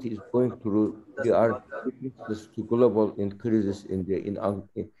humanity is going through, we are witnesses to global increases in the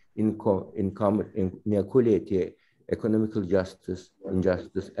income inequality, economical injustice,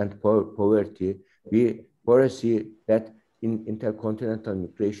 and poverty. We foresee that in intercontinental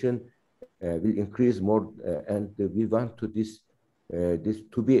migration will increase more, and we want to this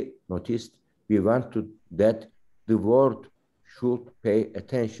to be noticed. We want that the world should pay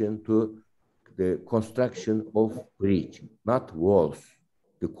attention to the construction of bridge, not walls.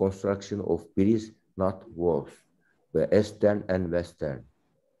 The construction of bridge, not walls. The Eastern and Western.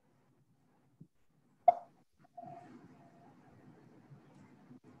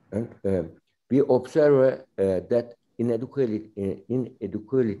 And we observe that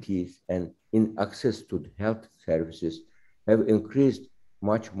inequalities and in access to health services have increased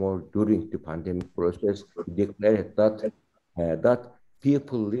much more during the pandemic process. We declared that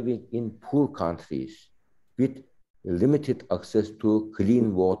people living in poor countries with limited access to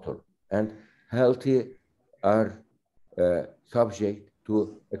clean water and healthy are subject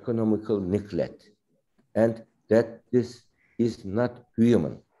to economical neglect, and that this is not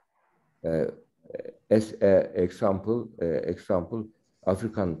human. As example,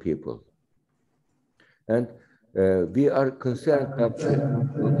 African people. And we are concerned that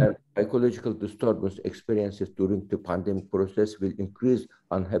psychological disturbance experiences during the pandemic process will increase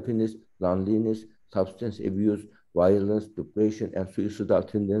unhappiness, loneliness, substance abuse, violence, depression, and suicidal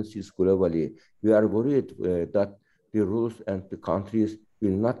tendencies globally. We are worried that the rules and the countries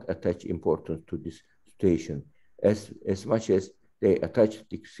will not attach importance to this situation as much as they attach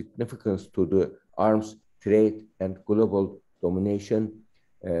the significance to the arms trade and global domination.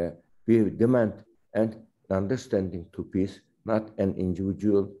 We demand an understanding to peace, not an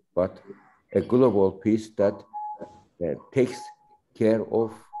individual, but a global peace that takes care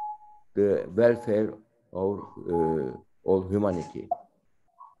of the welfare of all humanity.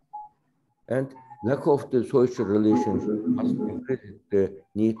 And lack of the social relationship has increased the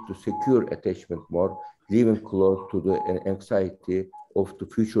need to secure attachment more, living close to the anxiety of the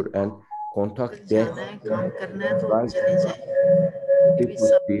future and contact that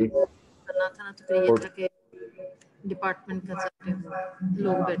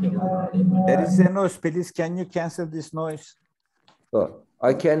There is a noise. Please, can you cancel this noise?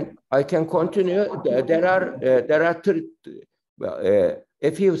 I can continue. There are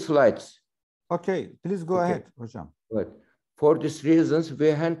a few slides. Okay, please go ahead, Hocam. Right. For these reasons, we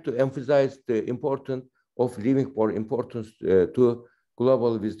had to emphasize the importance of giving more importance to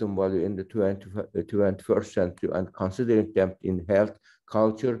global wisdom value in the 21st century and considering them in health,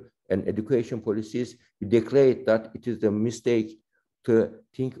 culture, and education policies. We declared that it is a mistake to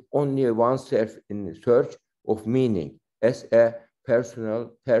think only oneself in search of meaning as a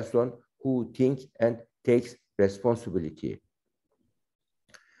person who thinks and takes responsibility.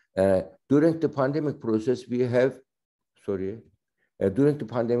 During the pandemic process, we have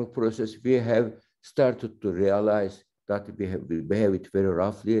started to realize that we behave it very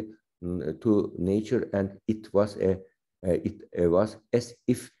roughly to nature, and it was as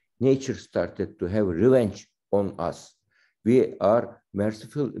if nature started to have revenge on us. We are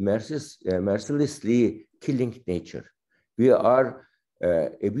mercilessly killing nature. We are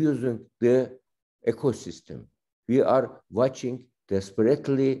abusing the ecosystem. We are watching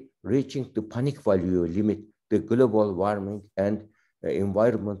desperately reaching the panic value limit, the global warming and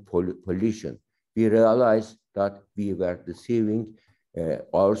environment pollution. We realized that we were deceiving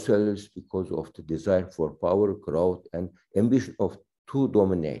ourselves because of the desire for power, growth, and ambition to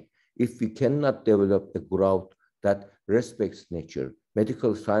dominate. If we cannot develop a growth that respects nature,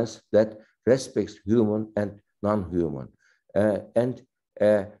 medical science that respects human and non-human, and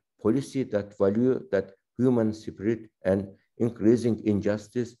a policy that value that human spirit and increasing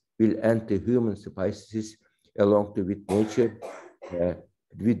injustice will end the human species along with nature.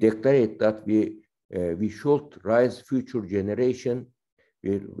 We declare that we should raise future generation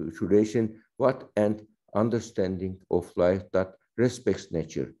what and understanding of life that respects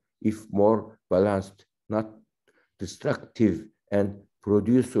nature, if more balanced, not destructive, and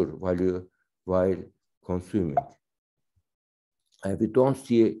producer value while consuming. We don't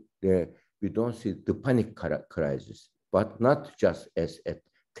see the panic crisis, but not just as a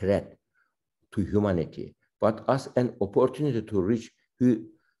threat to humanity, but as an opportunity to reach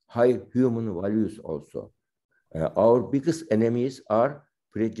high human values also. Our biggest enemies are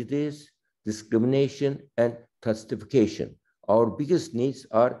prejudice, discrimination, and justification. Our biggest needs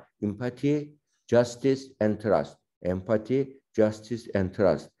are empathy, justice, and trust. Empathy, justice, and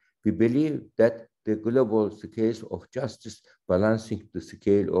trust. We believe that the global scales of justice balancing the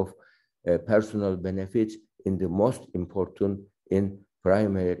scale of personal benefits in the most important in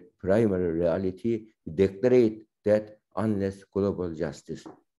primary reality, we declare that unless global justice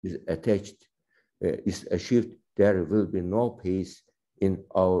is achieved, there will be no peace in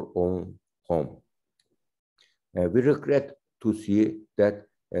our own home. We regret to see that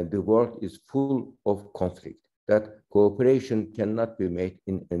the world is full of conflict, that cooperation cannot be made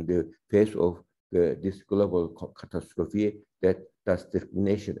in the face of this global catastrophe, that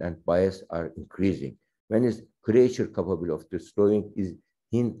discrimination and bias are increasing. When is creature capable of destroying his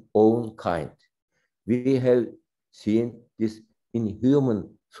own kind? We have seen this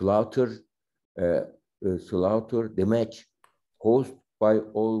inhuman slaughter, damage caused by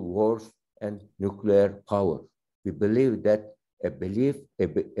all wars and nuclear power. We believe that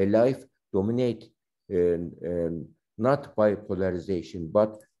a life dominated not by polarization,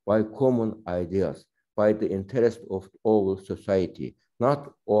 but by common ideas, by the interest of all society,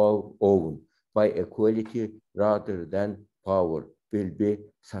 not all own, by equality rather than power, will be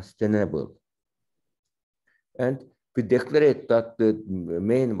sustainable. And we declare that the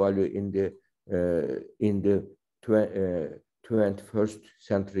main value in the 21st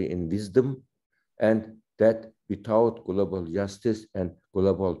century in wisdom, and that without global justice and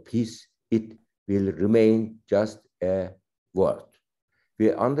global peace, it will remain just a word.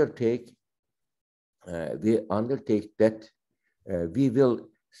 We undertake that we will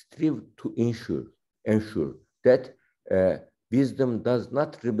strive to ensure that wisdom does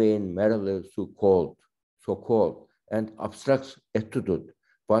not remain merely so-called and abstract attitude,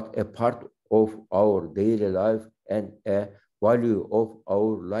 but a part of our daily life and a value of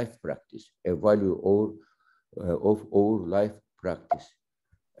our life practice, a value of our life practice.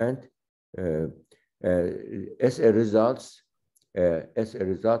 And as a result,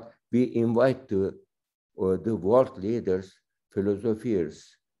 we invite the world leaders,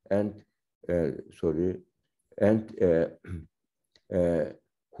 philosophers, and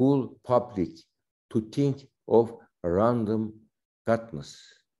whole public to think of random godness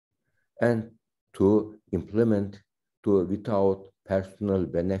and to implement without personal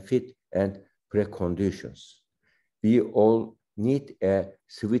benefit and preconditions. We all need a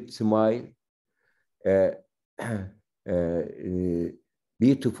sweet smile, a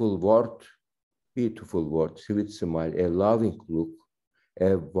beautiful word, sweet smile, a loving look,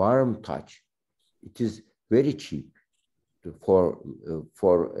 a warm touch. It is very cheap for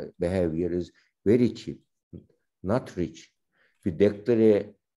behavior is very cheap, not rich. We declare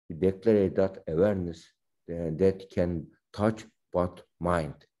that awareness that can touch both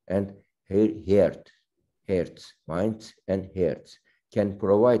mind and hearts, minds and hearts, can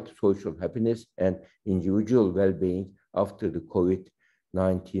provide social happiness and individual well-being after the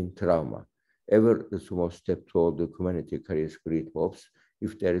COVID-19 trauma. Ever the small step toward the humanity carries great hopes.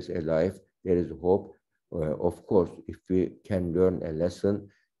 If there is a life, there is hope. Of course, if we can learn a lesson,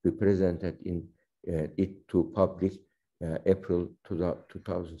 we presented it to public April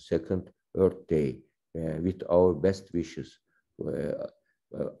 2002 Earth Day with our best wishes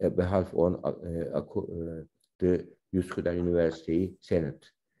behalf on the Uskudar University Senate.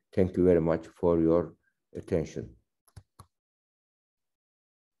 Thank you very much for your attention.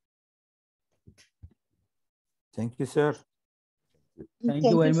 Thank you, sir. Thank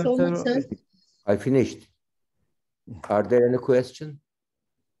you very much, so much, sir. sir. I finished. Are there any questions?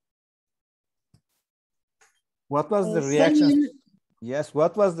 What was the Sir, reaction? Yes,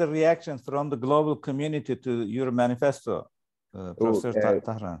 what was the reaction from the global community to your manifesto, Professor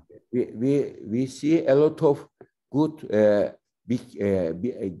Tarhan? We see a lot of good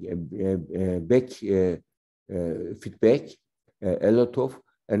back feedback, a lot of,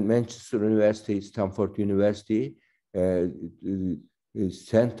 and Manchester University, Stanford University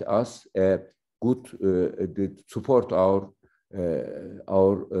sent us a good support our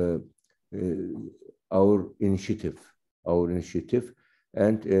initiative,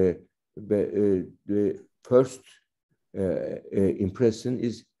 and the first impression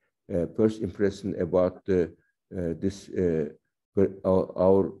is about this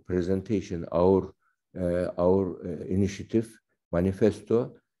our presentation, our initiative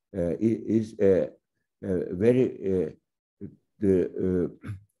manifesto is a very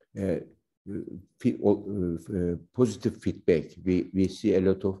positive feedback. We see a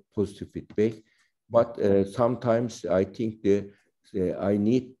lot of positive feedback, but sometimes I think I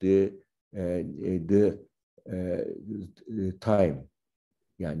need the time.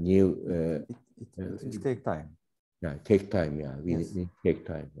 Yeah, new. It take time. Yeah, take time. Yeah, we Yes. need take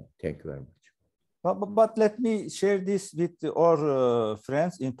time. Yeah. Thank you very much. But let me share this with our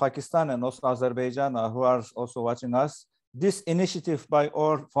friends in Pakistan and also Azerbaijan who are also watching us. This initiative by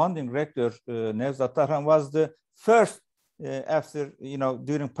our founding rector, Nevzat Tarhan, was the first after,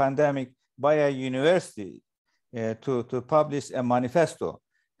 during pandemic by a university to publish a manifesto.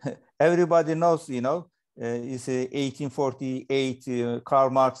 Everybody knows, it's 1848, Karl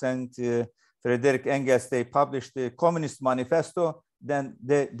Marx and Frederick Engels, they published the Communist Manifesto, then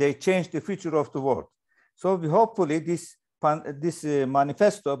they changed the future of the world. So hopefully this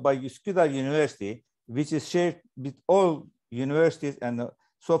manifesto by Uskudar University, which is shared with all universities, and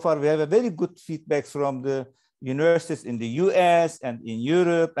so far we have a very good feedback from the universities in the US and in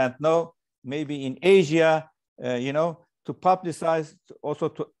Europe, and now maybe in Asia, to publicize, also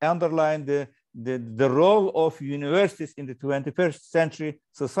to underline the role of universities in the 21st century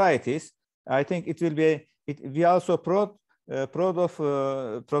societies. I think it will be, we are also proud of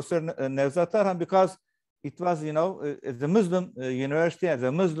Professor Nevzat Tarhan, because it was, as a Muslim university, as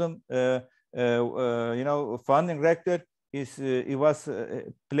a Muslim, founding rector, he was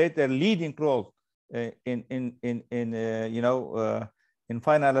played a leading role in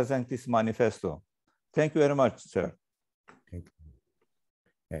finalizing this manifesto. Thank you very much, sir. Thank you.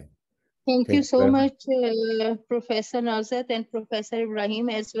 Okay. Thank you so much, Professor Nevzat and Professor Ibrahim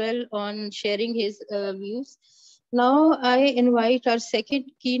as well, on sharing his views. Now I invite our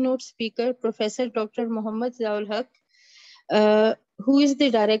second keynote speaker, Professor Dr. Muhammad Zaul Haq, who is the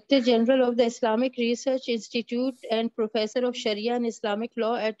Director General of the Islamic Research Institute and Professor of Sharia and Islamic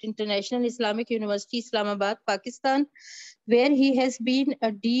Law at International Islamic University, Islamabad, Pakistan, where he has been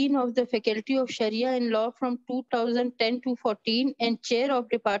a Dean of the Faculty of Sharia and Law from 2010 to 14 and Chair of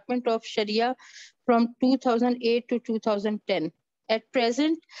Department of Sharia from 2008 to 2010. At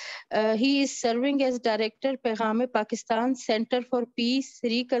present, he is serving as Director, Paigam-e-Pakistan Center for Peace,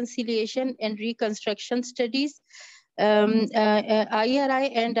 Reconciliation and Reconstruction Studies,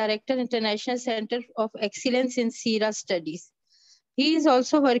 IRI, and Director, International Center of Excellence in Sira Studies. He is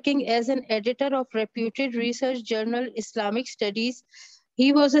also working as an editor of reputed research journal Islamic Studies.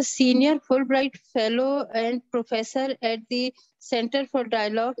 He was a senior Fulbright Fellow and Professor at the Center for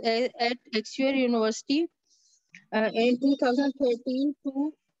Dialogue at Exeter University in 2013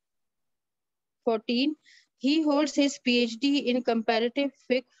 to 14. He holds his Ph.D. in Comparative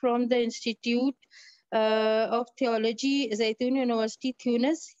Fiqh from the Institute of Theology, Zaytun University,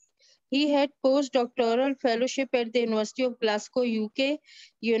 Tunis. He had postdoctoral fellowship at the University of Glasgow, UK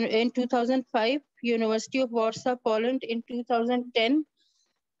in 2005, University of Warsaw, Poland in 2010,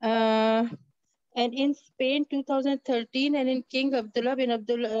 and in Spain 2013, and in King Abdullah bin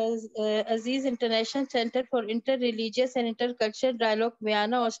Aziz International Center for Interreligious and Intercultural Dialogue,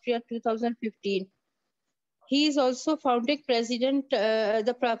 Vienna, Austria 2015. He is also founding president,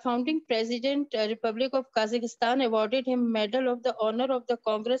 the founding president, Republic of Kazakhstan, awarded him Medal of the Honor of the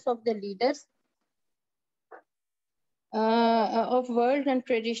Congress of the Leaders of World and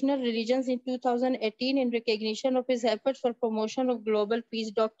Traditional Religions in 2018 in recognition of his efforts for promotion of global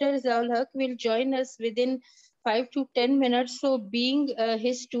peace. Dr. Zaul Haq will join us within 5 to 10 minutes. So being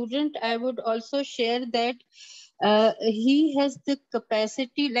his student, I would also share that he has the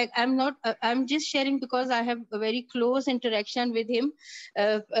capacity, like I'm just sharing because I have a very close interaction with him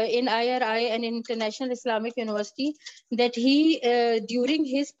in IRI and International Islamic University, that he, during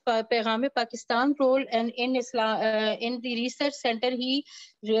his Pakistan role and in in the research center, he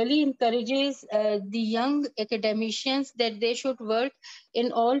really encourages the young academicians that they should work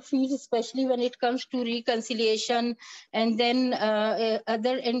in all fields, especially when it comes to reconciliation, and then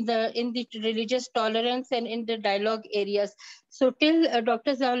other in the religious tolerance and in the dialogue areas. So till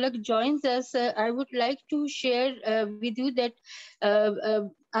Dr. Zawlak joins us, I would like to share with you that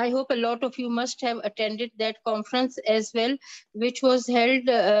I hope a lot of you must have attended that conference as well, which was held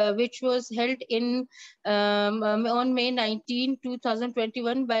in on May 19,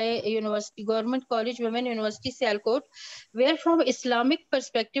 2021 by University Government College Women University Sialkot, where from Islamic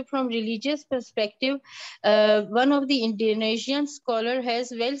perspective, from religious perspective, one of the Indonesian scholar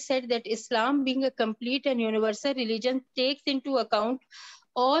has well said that Islam, being a complete and universal religion, takes into account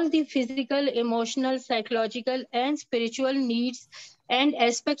all the physical, emotional, psychological, and spiritual needs and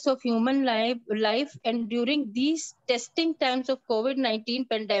aspects of human life. And during these testing times of COVID-19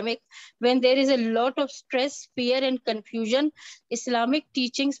 pandemic, when there is a lot of stress, fear, and confusion, Islamic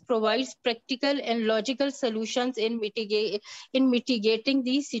teachings provides practical and logical solutions in mitigating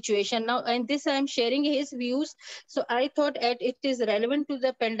the situation. Now, and this I am sharing his views. So I thought that it is relevant to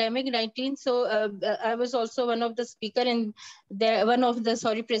the pandemic 19. So I was also one of the speaker in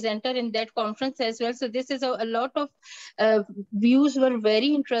presenter in that conference as well. So this is a lot of views were very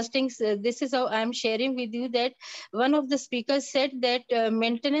interesting. So this is how I'm sharing with you that one of the speakers said that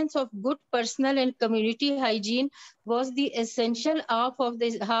maintenance of good personal and community hygiene was the essential half of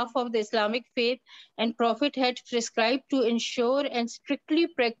the Islamic faith, and Prophet had prescribed to ensure and strictly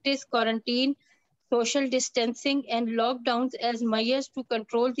practice quarantine, social distancing, and lockdowns as measures to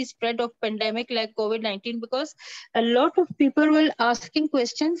control the spread of pandemic like COVID-19, because a lot of people were asking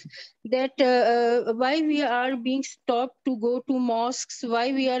questions that why we are being stopped to go to mosques,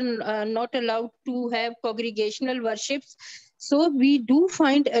 why we are not allowed to have congregational worships. So we do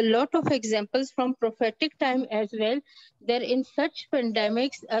find a lot of examples from prophetic time as well, that in such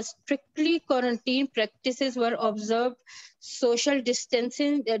pandemics, strictly quarantine practices were observed, social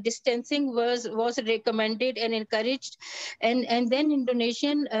distancing was recommended and encouraged. And then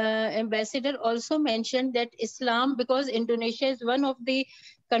Indonesian ambassador also mentioned that Islam, because Indonesia is one of the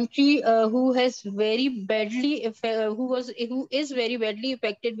country who is very badly affected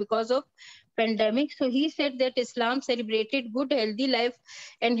because of pandemic. So he said that Islam celebrated good healthy life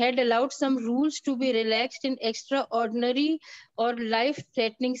and had allowed some rules to be relaxed in extraordinary or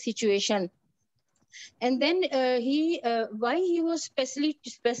life-threatening situation. And then why he was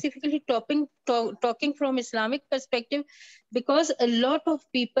specifically talking from Islamic perspective, because a lot of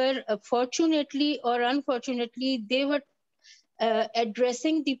people, fortunately or unfortunately, they were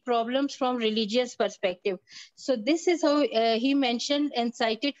addressing the problems from religious perspective. So this is how he mentioned and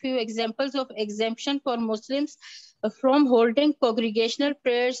cited few examples of exemption for Muslims from holding congregational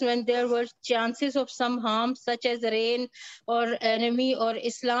prayers when there were chances of some harm, such as rain or enemy, or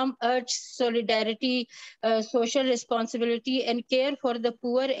Islam urged solidarity, social responsibility, and care for the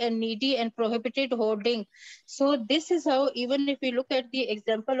poor and needy, and prohibited hoarding. So this is how, even if we look at the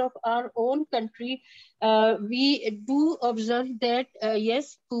example of our own country, we do observe that,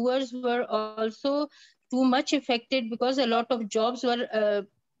 yes, poor were also too much affected because a lot of jobs were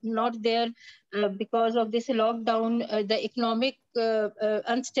not there because of this lockdown. The economic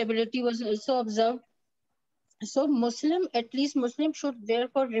instability was also observed. So at least Muslim should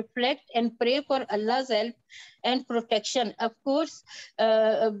therefore reflect and pray for Allah's help and protection. Of course,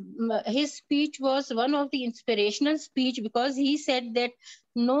 his speech was one of the inspirational speech, because he said that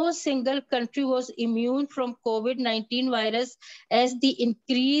no single country was immune from COVID-19 virus, as the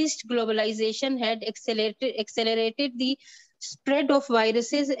increased globalization had accelerated the spread of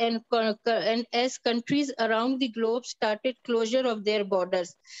viruses, and as countries around the globe started closure of their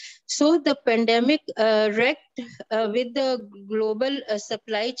borders. So the pandemic wrecked with the global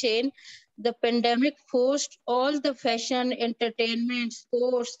supply chain. The pandemic forced all the fashion, entertainment,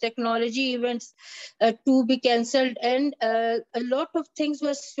 sports, technology events to be cancelled, and a lot of things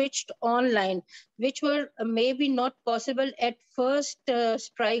were switched online, which were maybe not possible at first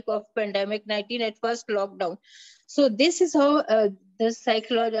strike of pandemic 19, at first lockdown. So this is how the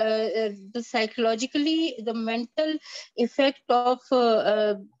psychologically, the mental effect of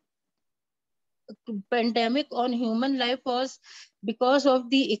pandemic on human life was because of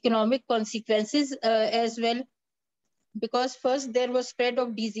the economic consequences as well. because first there was spread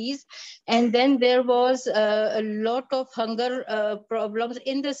of disease, and then there was a lot of hunger problems,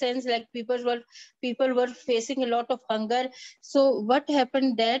 in the sense like people were facing a lot of hunger. So what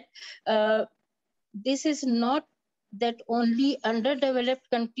happened that this is not that only underdeveloped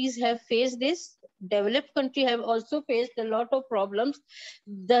countries have faced this. Developed countries have also faced a lot of problems.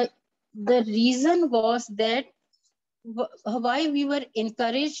 The reason was that why we were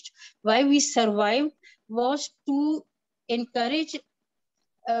encouraged, why we survived, was to encourage,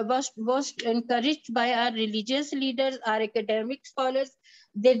 was encouraged by our religious leaders, our academic scholars,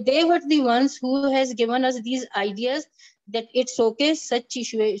 that they were the ones who has given us these ideas that it's okay, such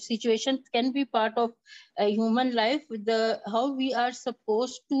situations can be part of a human life. How we are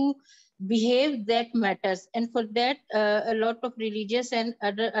supposed to behave, that matters. And for that, a lot of religious and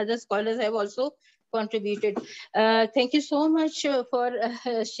other scholars have also contributed. Thank you so much for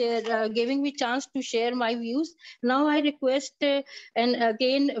giving me chance to share my views. Now I request and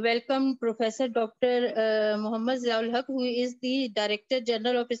again welcome Professor Dr. Muhammad Ziaul Haq, who is the Director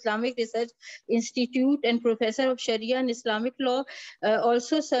General of Islamic Research Institute and Professor of Sharia and Islamic Law,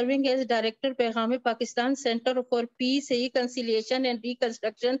 also serving as Director Paigam-e-Pakistan Center for Peace, Reconciliation and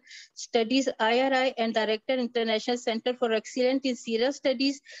Reconstruction Studies, IRI, and Director International Center for Excellence in Syria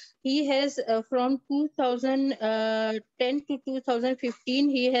Studies. He has from 2010 to 2015,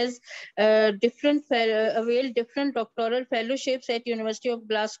 he has availed different doctoral fellowships at University of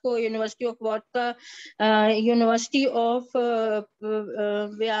Glasgow, University of Vodka, University of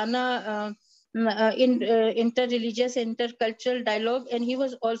Vienna, in interreligious intercultural dialogue, and he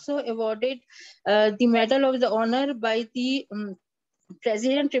was also awarded the Medal of the Honor by the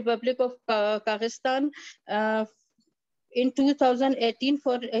President Republic of Kazakhstan in 2018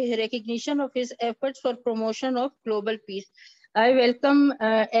 for recognition of his efforts for promotion of global peace. I welcome,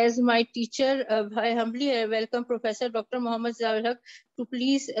 as my teacher, I humbly welcome Professor Dr. Muhammad Ziaul Haq to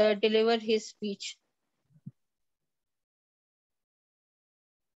please deliver his speech.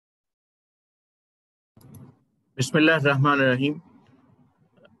 Bismillah ar-Rahman ar-Rahim.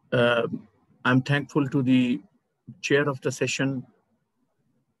 I'm thankful to the chair of the session,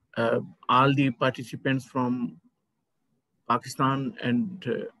 all the participants from Pakistan and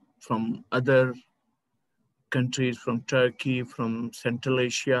from other countries, from Turkey, from Central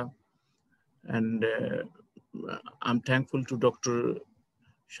Asia. And I'm thankful to Dr.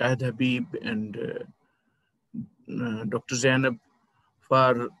 Shahid Habib and Dr. Zainab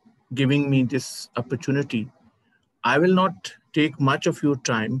for giving me this opportunity. I will not take much of your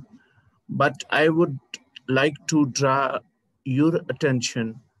time, but I would like to draw your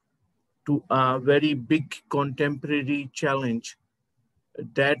attention to a very big contemporary challenge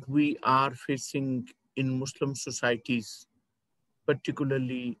that we are facing in Muslim societies,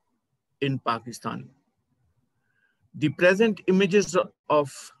 particularly in Pakistan. The present images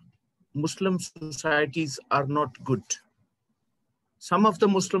of Muslim societies are not good. Some of the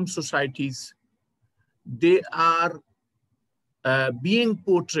Muslim societies, they are being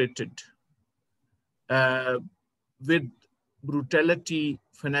portrayed with brutality,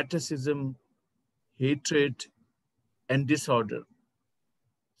 fanaticism, hatred, and disorder.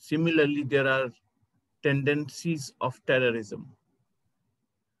 Similarly, there are tendencies of terrorism.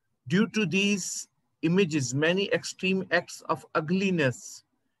 Due to these images, many extreme acts of ugliness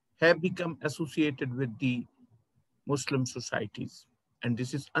have become associated with the Muslim societies, and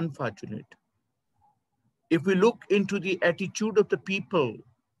this is unfortunate. If we look into the attitude of the people,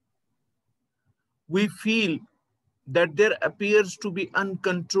 we feel that there appears to be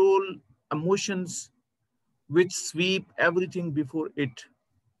uncontrolled emotions which sweep everything before it,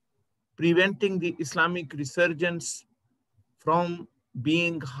 preventing the Islamic resurgence from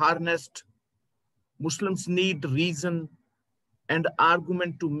being harnessed. Muslims need reason and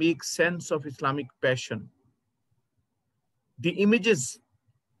argument to make sense of Islamic passion. The images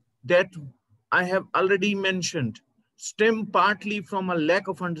that I have already mentioned stem partly from a lack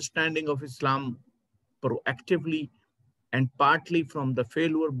of understanding of Islam proactively and partly from the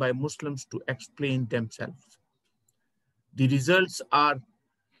failure by Muslims to explain themselves. The results are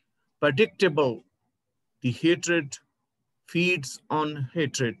predictable. The hatred feeds on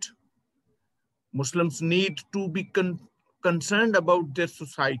hatred. Muslims need to be concerned about their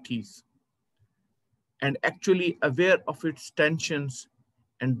societies and actually aware of its tensions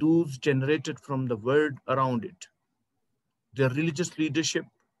and those generated from the world around it. Their religious leadership,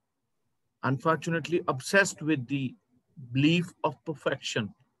 unfortunately, obsessed with the belief of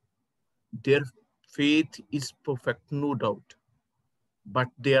perfection. Their faith is perfect, no doubt, but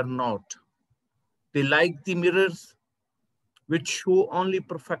they are not. They like the mirrors which show only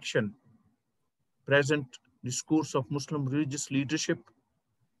perfection present discourse of Muslim religious leadership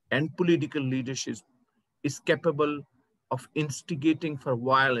and political leadership is capable of instigating for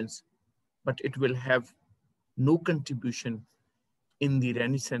violence, but it will have no contribution in the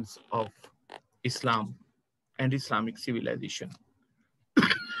renaissance of Islam and Islamic civilization.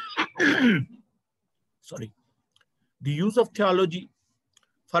 Sorry. The use of theology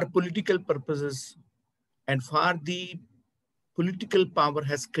for political purposes and for the political power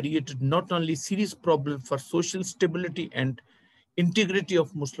has created not only serious problems for social stability and integrity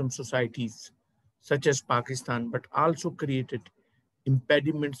of Muslim societies, such as Pakistan, but also created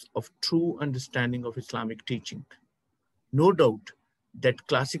impediments of true understanding of Islamic teaching. No doubt that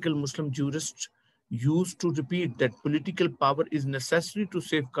classical Muslim jurists used to repeat that political power is necessary to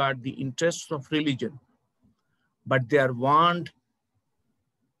safeguard the interests of religion, but they are warned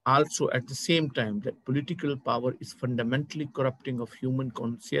also at the same time that political power is fundamentally corrupting of human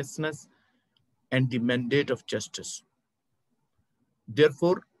consciousness and the mandate of justice.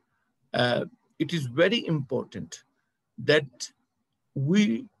 Therefore, it is very important that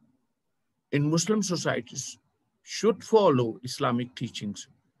we in Muslim societies should follow Islamic teachings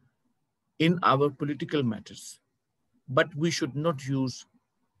in our political matters, but we should not use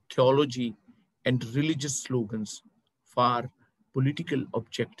theology and religious slogans for political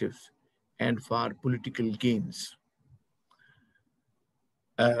objectives and for political gains.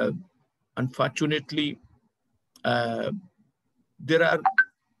 Unfortunately, there are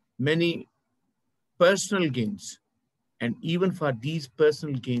many personal gains, and even for these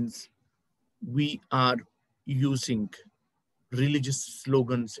personal gains, we are using religious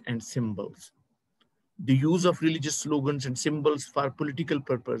slogans and symbols. The use of religious slogans and symbols for political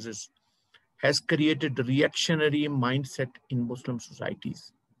purposes has created a reactionary mindset in Muslim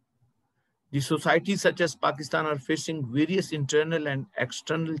societies. The societies such as Pakistan are facing various internal and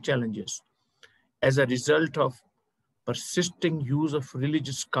external challenges as a result of persisting use of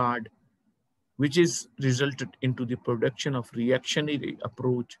religious card, which is resulted into the production of reactionary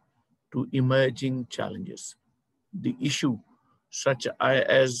approach to emerging challenges. The issue such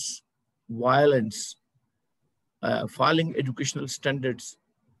as violence, falling educational standards,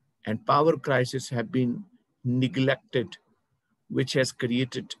 and power crisis have been neglected, which has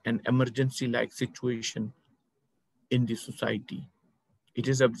created an emergency-like situation in the society. It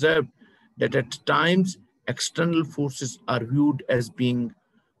is observed that at times, external forces are viewed as being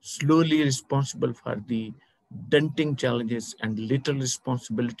slowly responsible for the daunting challenges, and little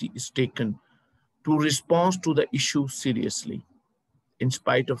responsibility is taken to respond to the issue seriously. In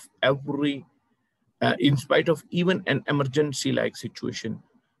spite of even an emergency-like situation,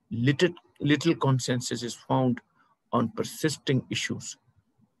 little consensus is found on persisting issues.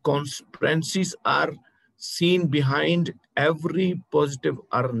 Conspiracies are seen behind every positive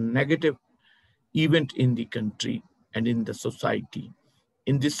or negative event in the country and in the society.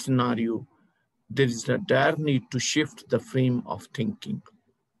 In this scenario, there is a dire need to shift the frame of thinking.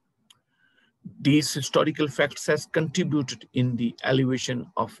 These historical facts has contributed in the elevation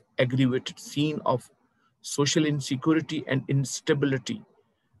of aggravated scene of social insecurity and instability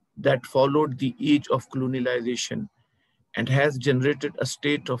that followed the age of colonialization and has generated a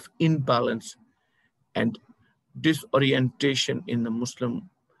state of imbalance and disorientation in the Muslim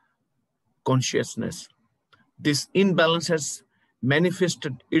consciousness. This imbalance has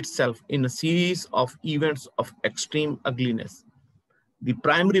manifested itself in a series of events of extreme ugliness, the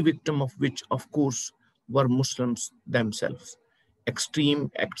primary victim of which, of course, were Muslims themselves.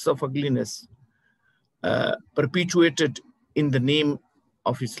 Extreme acts of ugliness perpetuated in the name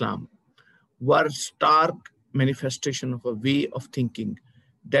of Islam were stark manifestation of a way of thinking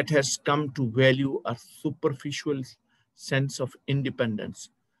that has come to value a superficial sense of independence,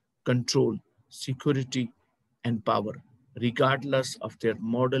 control, security, and power, regardless of their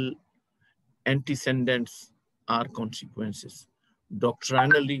moral antecedents or consequences.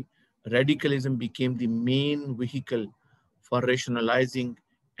 Doctrinally, radicalism became the main vehicle for rationalizing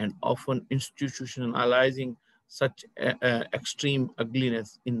and often institutionalizing such extreme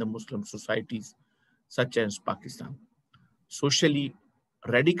ugliness in the Muslim societies, such as Pakistan. Socially,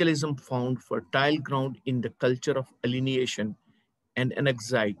 radicalism found fertile ground in the culture of alienation and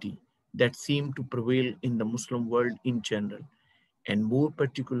anxiety that seemed to prevail in the Muslim world in general, and more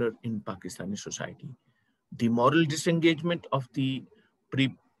particular in Pakistani society. The moral disengagement of the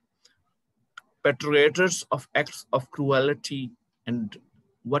perpetrators of acts of cruelty and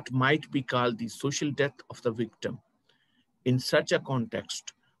what might be called the social death of the victim. In such a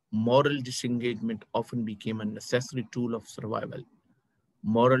context, moral disengagement often became a necessary tool of survival.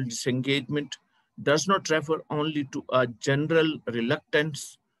 Moral disengagement does not refer only to a general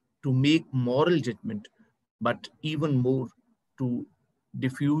reluctance to make moral judgment, but even more to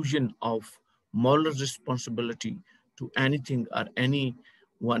diffusion of moral responsibility to anything or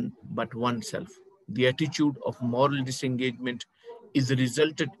anyone but oneself. The attitude of moral disengagement is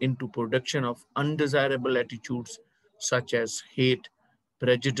resulted into production of undesirable attitudes such as hate,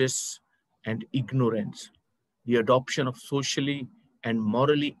 prejudice, and ignorance. The adoption of socially and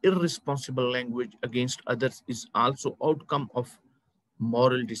morally irresponsible language against others is also outcome of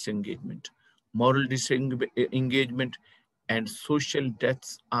moral disengagement. Moral disengagement and social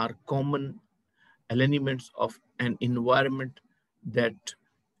deaths are common elements of an environment that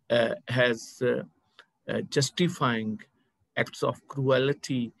has justifying acts of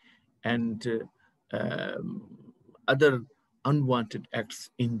cruelty and other unwanted acts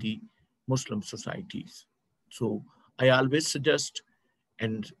in the Muslim societies. So I always suggest,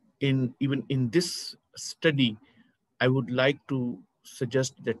 and even in this study, I would like to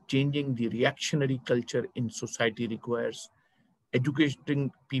suggest that changing the reactionary culture in society requires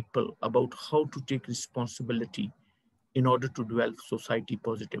educating people about how to take responsibility in order to develop society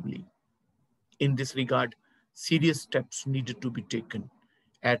positively. In this regard, serious steps needed to be taken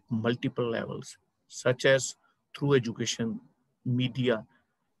at multiple levels, such as through education, media,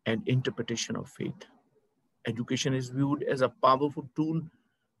 and interpretation of faith. Education is viewed as a powerful tool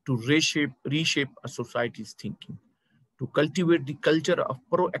to reshape a society's thinking, to cultivate the culture of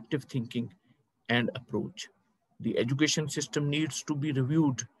proactive thinking and approach. The education system needs to be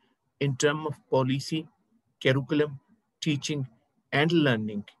reviewed in terms of policy, curriculum, teaching, and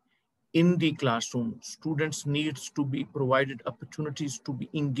learning. In the classroom, students needs to be provided opportunities to be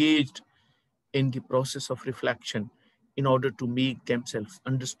engaged in the process of reflection in order to make themselves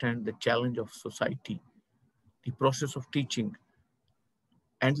understand the challenge of society. The process of teaching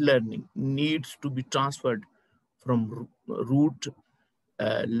and learning needs to be transferred from rote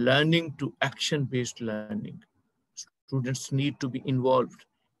learning to action-based learning. Students need to be involved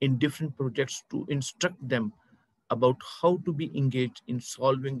in different projects to instruct them about how to be engaged in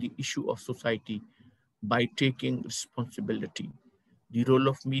solving the issue of society by taking responsibility. The role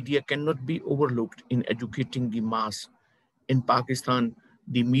of media cannot be overlooked in educating the mass. In Pakistan,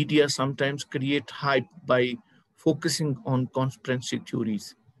 the media sometimes create hype by focusing on conspiracy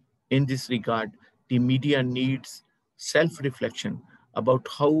theories. In this regard, the media needs self-reflection about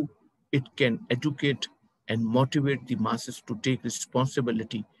how it can educate and motivate the masses to take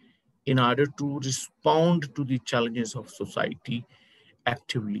responsibility in order to respond to the challenges of society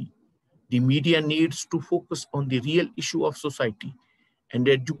actively. The media needs to focus on the real issue of society and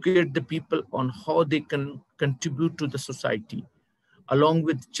educate the people on how they can contribute to the society. Along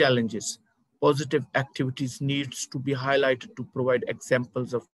with challenges, positive activities needs to be highlighted to provide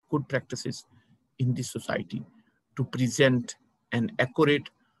examples of good practices in the society. To present an accurate,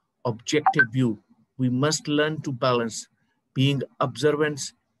 objective view, we must learn to balance being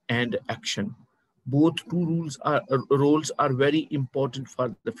observance and action. Both roles are very important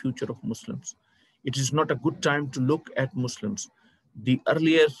for the future of Muslims. It is not a good time to look at Muslims. The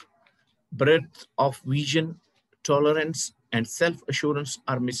earlier breadth of vision, tolerance, and self-assurance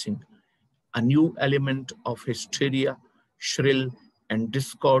are missing. A new element of hysteria, shrill and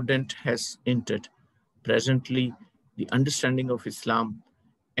discordant has entered. Presently, the understanding of Islam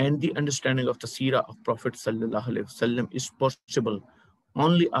and the understanding of the seerah of Prophet ﷺ is possible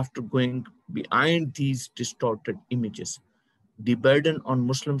only after going behind these distorted images. The burden on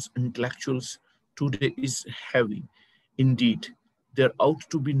Muslims intellectuals today is heavy. Indeed, there ought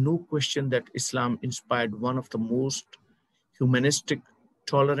to be no question that Islam inspired one of the most humanistic,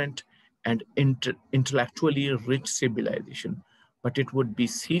 tolerant, and intellectually rich civilization. But it would be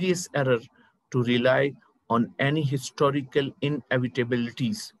serious error to rely on any historical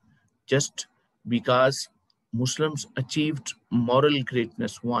inevitabilities just because Muslims achieved moral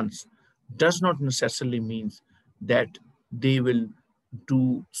greatness once does not necessarily mean that they will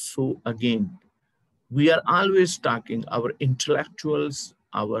do so again. We are always talking our intellectuals,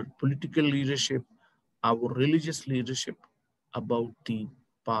 our political leadership, our religious leadership about the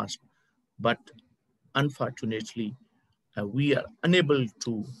past, but unfortunately, we are unable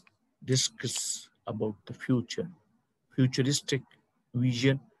to discuss about the future. Futuristic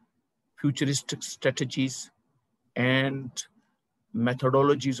vision, futuristic strategies, and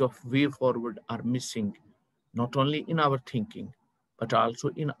methodologies of way forward are missing, not only in our thinking, but also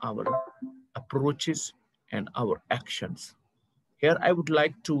in our approaches and our actions. Here, I would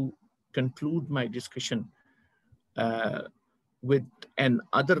like to conclude my discussion with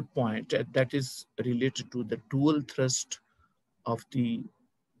another point that is related to the dual thrust of the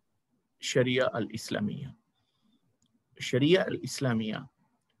Sharia al-Islamiyya. Sharia al-Islamiyya,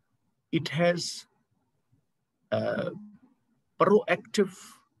 it has proactive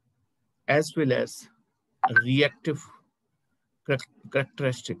as well as reactive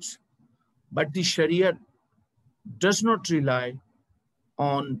characteristics. But the Sharia does not rely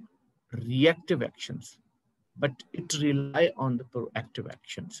on reactive actions, but it relies on the proactive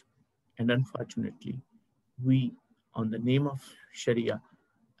actions. And unfortunately, we, on the name of Sharia,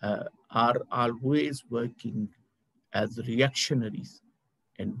 are always working as reactionaries,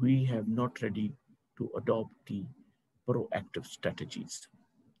 and we have not ready to adopt the proactive strategies.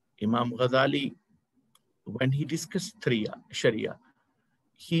 Imam Ghazali, when he discussed Sharia,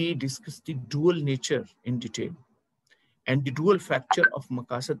 he discussed the dual nature in detail. And the dual factor of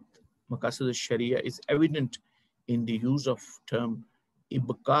Maqasid al-Sharia is evident in the use of term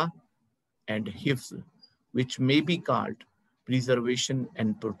ibqa and hifz, which may be called preservation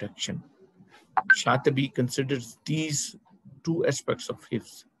and protection. Shatibi considers these two aspects of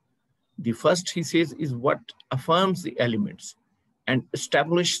hifz. The first, he says, is what affirms the elements and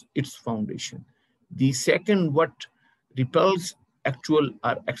establishes its foundation. The second, what repels actual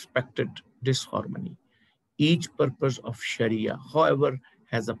or expected disharmony. Each purpose of Sharia, however,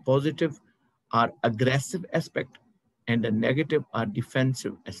 has a positive or aggressive aspect and a negative or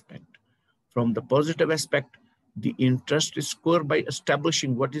defensive aspect. From the positive aspect, the interest is scored by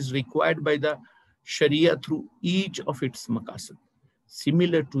establishing what is required by the Sharia through each of its maqasid.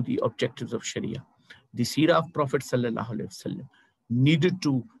 Similar to the objectives of Sharia, the seerah of Prophet ﷺ needed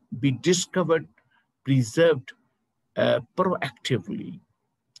to be discovered, preserved proactively.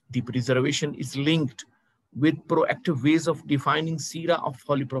 The preservation is linked with proactive ways of defining seerah of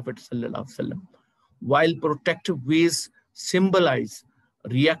Holy Prophet ﷺ, while protective ways symbolize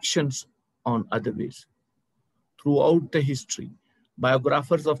reactions on other ways. Throughout the history,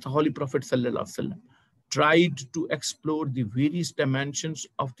 biographers of the Holy Prophet ﷺ tried to explore the various dimensions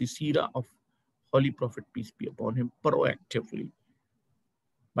of the seerah of Holy Prophet, peace be upon him, proactively.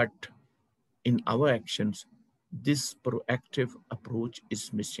 But in our actions, this proactive approach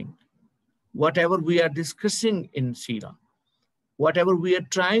is missing. Whatever we are discussing in seerah, whatever we are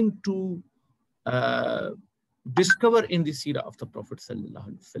trying to discover in the seerah of the Prophet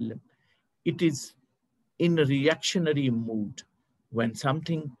ﷺ, it is in a reactionary mood. When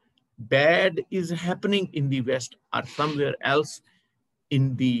something bad is happening in the West or somewhere else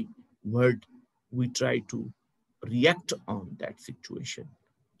in the world, we try to react on that situation.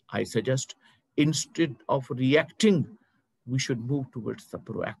 I suggest instead of reacting, we should move towards the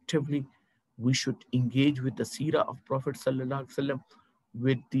proactively. We should engage with the seerah of Prophet ﷺ,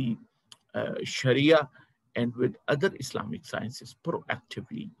 with the Sharia and with other Islamic sciences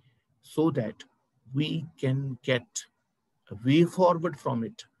proactively, so that we can get a way forward from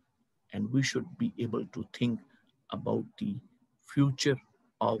it, and we should be able to think about the future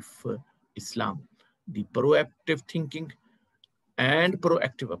of Islam. The proactive thinking and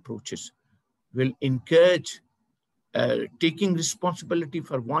proactive approaches will encourage taking responsibility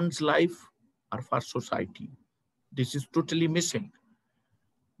for one's life or for society. This is totally missing.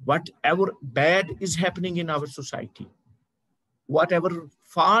 Whatever bad is happening in our society, whatever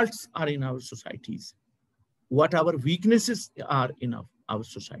faults are in our societies, what our weaknesses are in our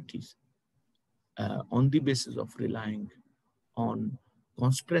societies, on the basis of relying on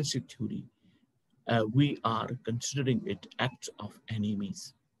conspiracy theory, we are considering it acts of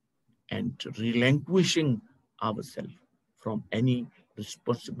enemies and relinquishing ourselves from any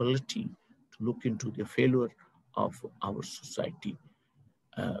responsibility to look into the failure of our society.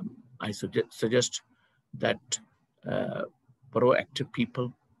 I suggest that proactive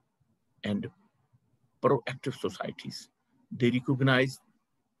people and proactive societies, they recognize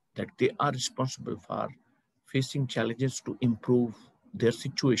that they are responsible for facing challenges to improve their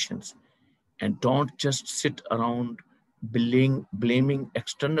situations, and don't just sit around blaming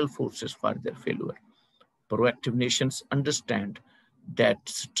external forces for their failure. Proactive nations understand that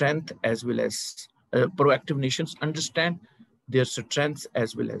strength as well as proactive nations understand their strengths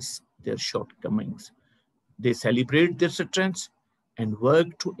as well as their shortcomings. They celebrate their strengths and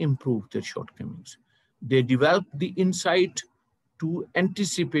work to improve their shortcomings. They develop the insight to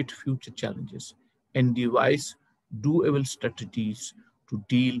anticipate future challenges and devise doable strategies to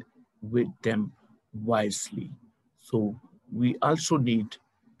deal with them wisely. So we also need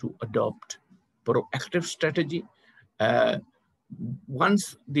to adopt proactive strategy.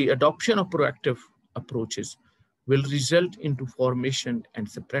 Once the adoption of proactive approaches will result into formation and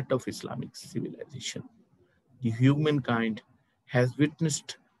spread of Islamic civilization. The humankind has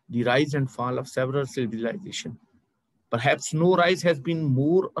witnessed the rise and fall of several civilizations. Perhaps no rise has been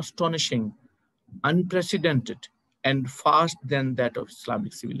more astonishing, unprecedented, and fast than that of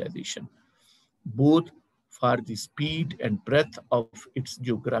Islamic civilization, both for the speed and breadth of its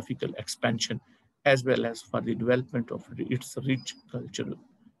geographical expansion, as well as for the development of its rich cultural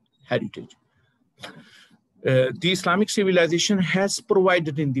heritage. The Islamic civilization has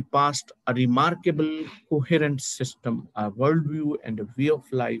provided in the past a remarkable coherent system, a worldview and a way of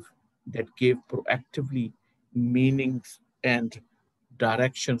life that gave proactively meanings and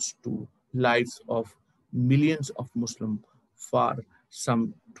directions to lives of millions of Muslims for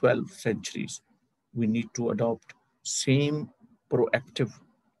some 12 centuries. We need to adopt same proactive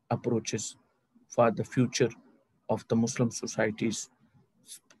approaches for the future of the Muslim societies,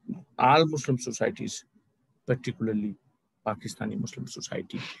 all Muslim societies, particularly Pakistani Muslim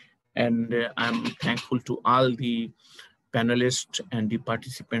society. And I'm thankful to all the panelists and the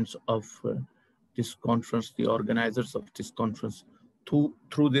participants of this conference, the organizers of this conference.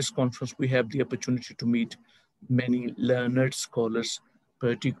 Through this conference, we have the opportunity to meet many learned scholars,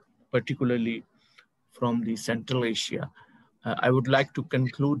 particularly from the Central Asia. I would like to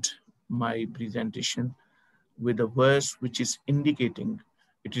conclude my presentation with a verse which is indicating,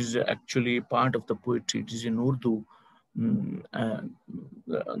 it is actually part of the poetry, it is in Urdu.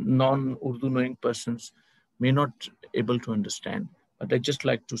 Non-Urdu knowing persons may not able to understand, but I just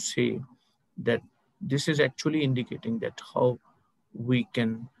like to say that this is actually indicating that how we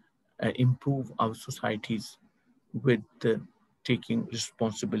can improve our societies with taking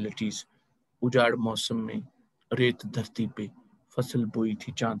responsibilities. उजाड़ मौसम में रेत धरती पे फसल बोई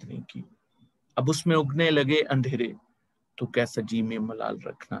थी चांदनी की, अब उसमें उगने लगे अंधेरे, तो कैसा जी में मलाल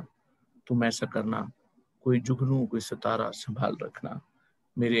रखना, तुम ऐसा करना, कोई जुगनू कोई सितारा संभाल रखना,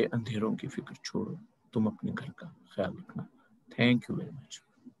 मेरे अंधेरों की फिक्र छोड़ो, तुम अपने घर का ख्याल रखना. Thank you very much.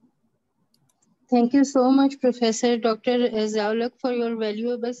 Thank you so much, Professor Dr. Zaulak, for your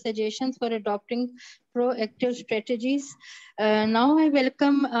valuable suggestions for adopting proactive strategies. Now I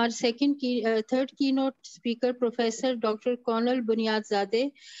welcome our third keynote speaker, Professor Dr. KONUL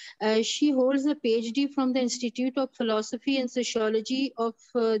BUNYADZADE. She holds a Ph.D. from the Institute of Philosophy and Sociology of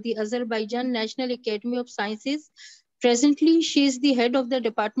the Azerbaijan National Academy of Sciences. Presently, she is the head of the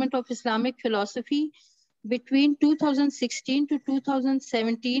Department of Islamic Philosophy. Between 2016 to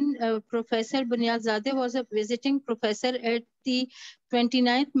 2017, Professor Bunyadzadeh was a visiting professor at the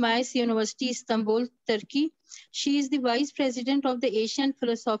 29th Mayıs University, Istanbul, Turkey. She is the vice president of the Asian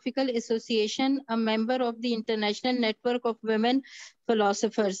Philosophical Association, a member of the International Network of Women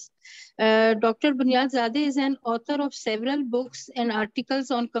Philosophers. Dr. Bunyadzadeh is an author of several books and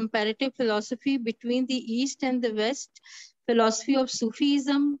articles on comparative philosophy between the East and the West, philosophy of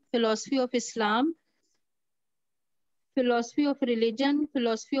Sufism, philosophy of Islam, philosophy of religion,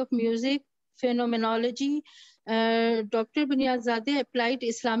 philosophy of music, phenomenology. Dr. Bunyadzadeh applied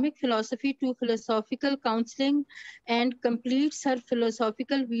Islamic philosophy to philosophical counseling and completes her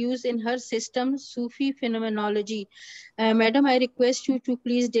philosophical views in her system, Sufi phenomenology. Madam, I request you to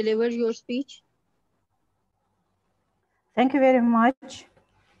please deliver your speech. Thank you very much.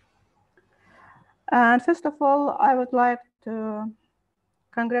 And first of all, I would like to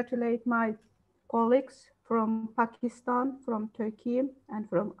congratulate my colleagues from Pakistan, from Turkey, and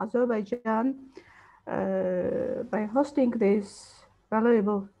from Azerbaijan by hosting this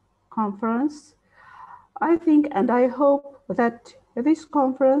valuable conference. I think and I hope that this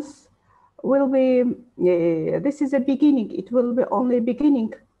conference will be, this is a beginning, it will be only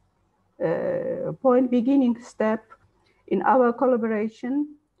beginning beginning step in our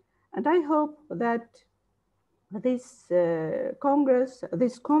collaboration. And I hope that this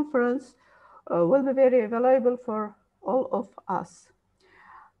this conference will be very valuable for all of us.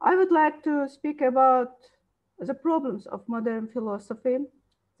 I would like to speak about the problems of modern philosophy,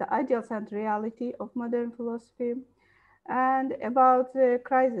 the ideals and reality of modern philosophy, and about the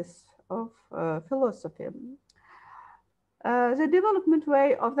crisis of philosophy. The development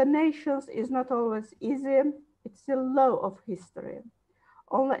way of the nations is not always easy. It's the law of history.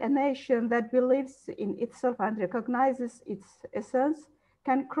 Only a nation that believes in itself and recognizes its essence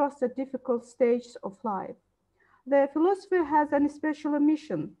can cross the difficult stages of life. The philosophy has an special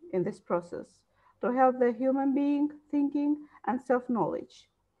mission in this process, to help the human being thinking and self-knowledge.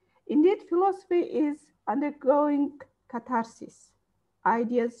 Indeed, philosophy is undergoing catharsis.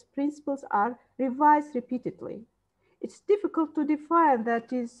 Ideas, principles are revised repeatedly. It's difficult to define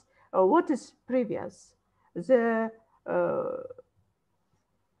that is what is previous. The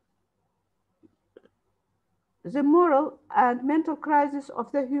moral and mental crisis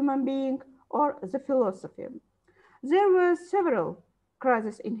of the human being or the philosophy. There were several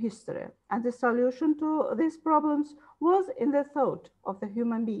crises in history, and the solution to these problems was in the thought of the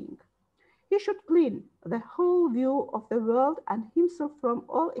human being. He should clean the whole view of the world and himself from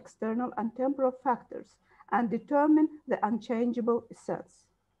all external and temporal factors and determine the unchangeable essence.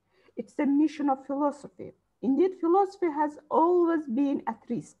 It's the mission of philosophy. Indeed, philosophy has always been at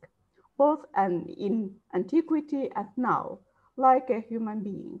risk, both in antiquity and now, like a human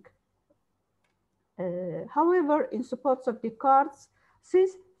being. However, in support of Descartes,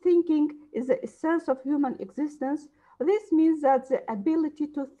 since thinking is the essence of human existence, this means that the ability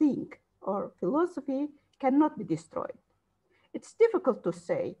to think, or philosophy, cannot be destroyed. It's difficult to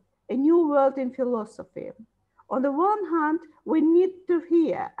say a new world in philosophy. On the one hand, we need to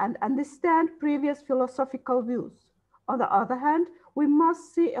hear and understand previous philosophical views. On the other hand, we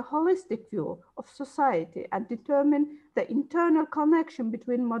must see a holistic view of society and determine the internal connection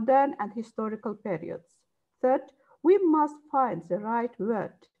between modern and historical periods. Third, we must find the right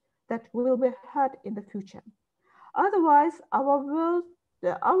word that will be heard in the future. Otherwise, our word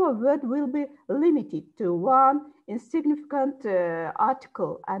will be limited to one insignificant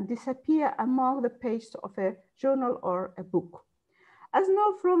article and disappear among the pages of a journal or a book. As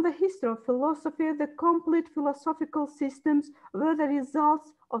known from the history of philosophy, the complete philosophical systems were the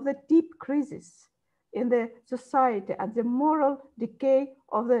results of the deep crisis in the society and the moral decay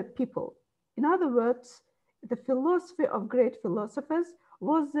of the people. In other words, the philosophy of great philosophers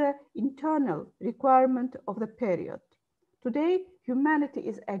was the internal requirement of the period. Today, humanity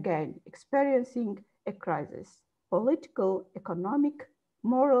is again experiencing a crisis, political, economic,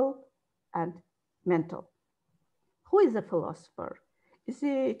 moral, and mental. Who is a philosopher?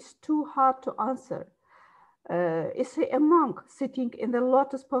 It's too hard to answer. Is he a monk sitting in the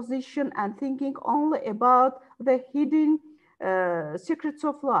lotus position and thinking only about the hidden secrets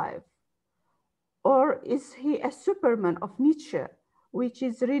of life? Or is he a Superman of Nietzsche, which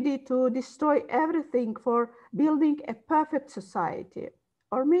is ready to destroy everything for building a perfect society?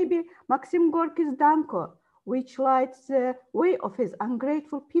 Or maybe Maxim Gorky's Danko, which lights the way of his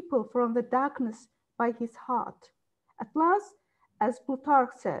ungrateful people from the darkness by his heart. At last, as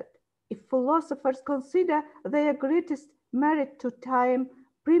Plutarch said, if philosophers consider their greatest merit to tame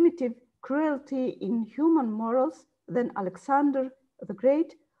primitive cruelty in human morals, then Alexander the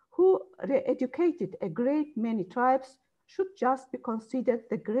Great, who re-educated a great many tribes, should just be considered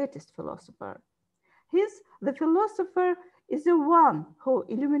the greatest philosopher. The philosopher is the one who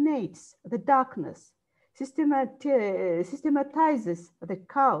illuminates the darkness, systematizes the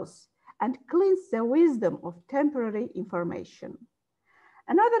chaos, and cleans the wisdom of temporary information.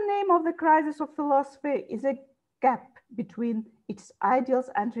 Another name of the crisis of philosophy is a gap between its ideals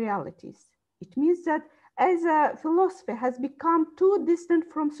and realities. It means that as a philosophy has become too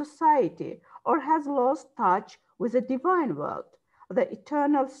distant from society or has lost touch with the divine world, the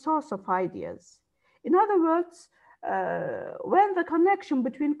eternal source of ideas. In other words, when the connection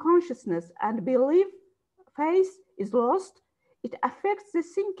between consciousness and belief, faith is lost, it affects the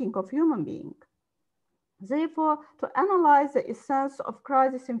thinking of human being. Therefore, to analyze the essence of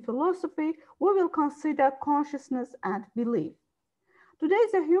crisis in philosophy, we will consider consciousness and belief. Today,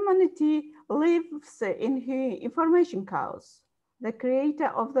 the humanity lives in information chaos. The creator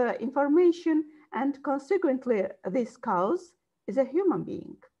of the information and consequently this chaos is a human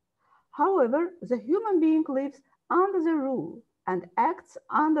being. However, the human being lives under the rule and acts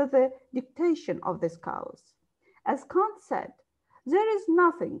under the dictation of this chaos. As Kant said, there is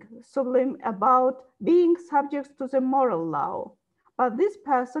nothing sublime about being subject to the moral law, but this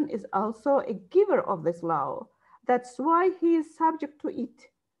person is also a giver of this law. That's why he is subject to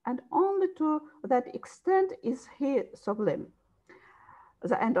it, and only to that extent is he sublime.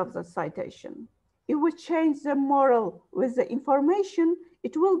 The end of the citation. If we change the moral with the information,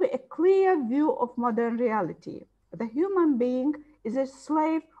 it will be a clear view of modern reality. The human being is a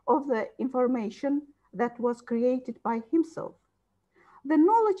slave of the information that was created by himself. The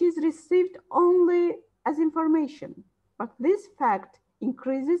knowledge is received only as information, but this fact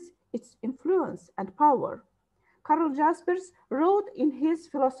increases its influence and power. Karl Jaspers wrote in his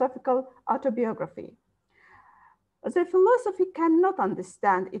philosophical autobiography, "The philosophy cannot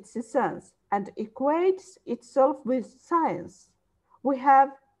understand its essence and equates itself with science. We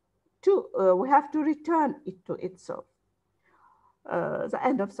have to return it to itself." The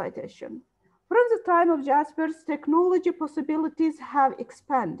end of citation. From the time of Jaspers, technology possibilities have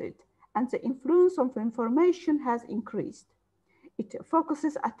expanded and the influence of information has increased. It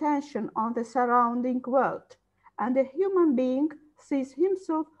focuses attention on the surrounding world, and a human being sees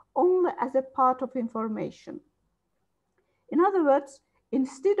himself only as a part of information. In other words,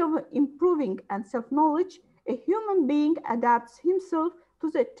 instead of improving and self-knowledge, a human being adapts himself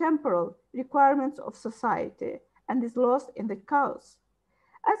to the temporal requirements of society and is lost in the chaos.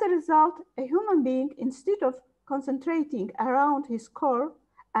 As a result, a human being, instead of concentrating around his core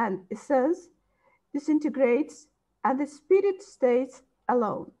and essence, disintegrates, and the spirit stays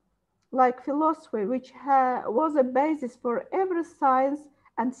alone. Like philosophy, which was a basis for every science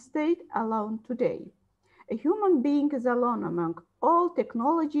and stayed alone today. A human being is alone among all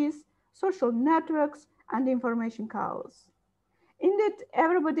technologies, social networks, and information chaos. Indeed,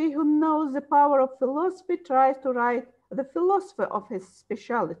 everybody who knows the power of philosophy tries to write the philosophy of his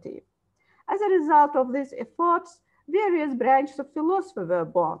specialty. As a result of these efforts, various branches of philosophy were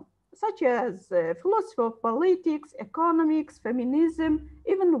born, such as philosophy of politics, economics, feminism,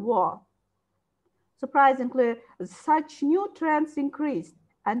 even war. Surprisingly, such new trends increased,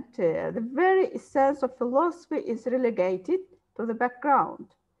 and the very essence of philosophy is relegated to the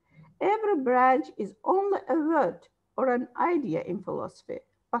background. Every branch is only a word or an idea in philosophy,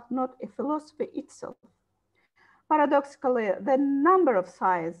 but not a philosophy itself. Paradoxically, the number of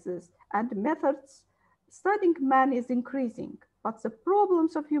sciences and methods studying man is increasing, but the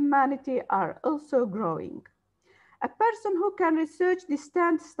problems of humanity are also growing. A person who can research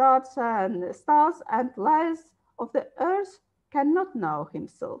distant stars and lives of the earth cannot know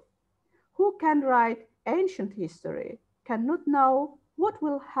himself. Who can write ancient history cannot know what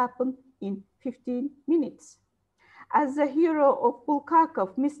will happen in 15 minutes. As the hero of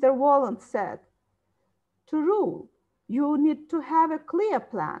Bulgakov, Mr. Walland, said, to rule, you need to have a clear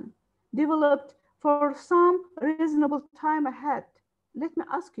plan developed for some reasonable time ahead. Let me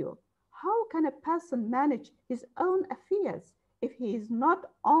ask you, how can a person manage his own affairs if he is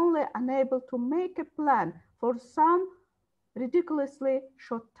not only unable to make a plan for some ridiculously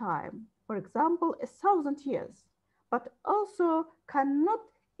short time, for example, 1,000 years, but also cannot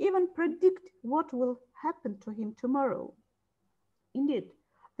even predict what will happen to him tomorrow? Indeed,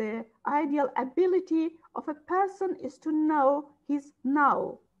 the ideal ability of a person is to know his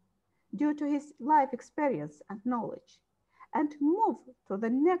now due to his life experience and knowledge, and move to the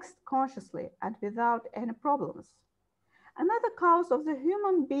next consciously and without any problems. Another cause of the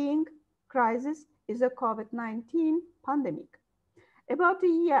human being crisis is the COVID-19 pandemic. About a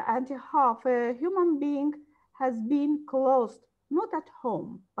year and a half, a human being has been closed, not at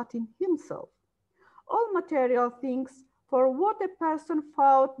home, but in himself. All material things for what a person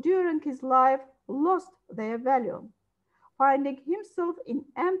fought during his life lost their value, finding himself in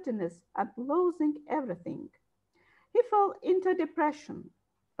emptiness and losing everything. He fell into depression.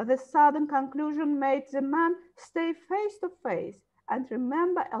 The sudden conclusion made the man stay face to face and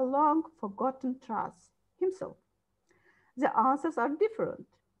remember a long forgotten trust, himself. The answers are different.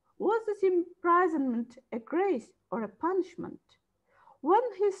 Was this imprisonment a grace or a punishment? When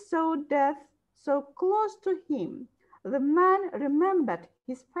he saw death so close to him, the man remembered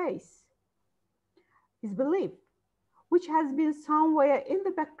his face, his belief, which has been somewhere in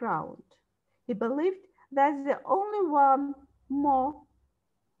the background. He believed that the only one more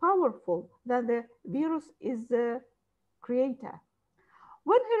powerful than the virus is the creator.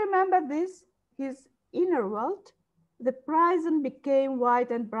 When he remembered this, his inner world, the prison became wide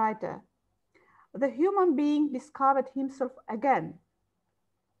and brighter. The human being discovered himself again.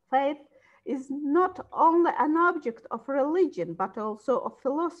 Faith is not only an object of religion, but also of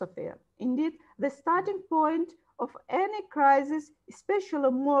philosophy. Indeed, the starting point of any crisis,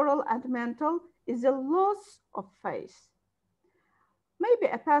 especially moral and mental, is the loss of faith.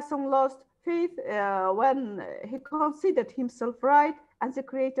 Maybe a person lost faith when he considered himself right and the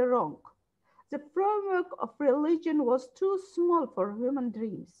Creator wrong. The framework of religion was too small for human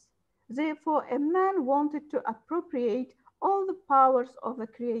dreams. Therefore, a man wanted to appropriate all the powers of the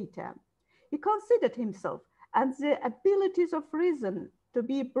Creator. He considered himself and the abilities of reason to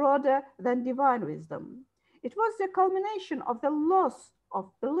be broader than divine wisdom. It was the culmination of the loss of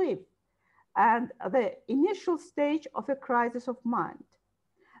belief and the initial stage of a crisis of mind.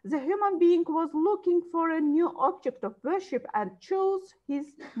 The human being was looking for a new object of worship and chose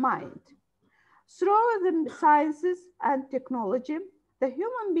his mind. Through the sciences and technology, the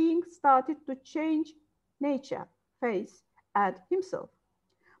human being started to change nature, face, and himself.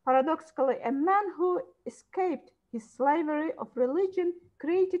 Paradoxically, a man who escaped his slavery of religion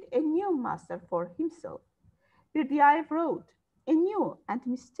created a new master for himself. Berdyaev wrote, a new and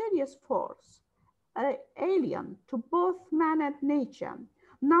mysterious force, alien to both man and nature,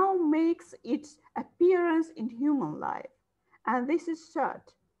 now makes its appearance in human life. And this is third,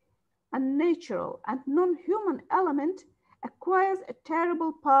 a natural and non-human element acquires a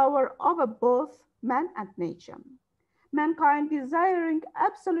terrible power over both man and nature. Mankind, desiring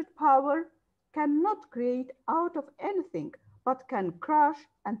absolute power, cannot create out of anything, but can crush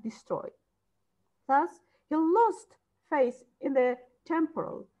and destroy. Thus, he lost faith in the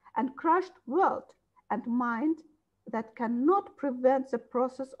temporal and crushed world and mind that cannot prevent the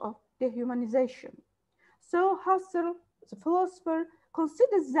process of dehumanization. So Husserl, the philosopher,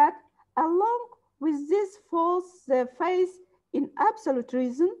 considers that along with this false faith in absolute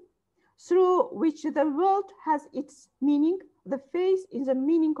reason, through which the world has its meaning, the faith in the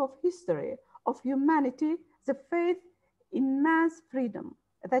meaning of history, of humanity, the faith in man's freedom,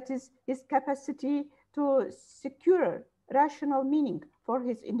 that is, his capacity to secure rational meaning for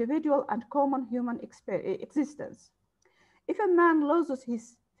his individual and common human existence. If a man loses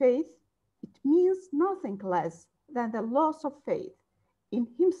his faith, it means nothing less than the loss of faith in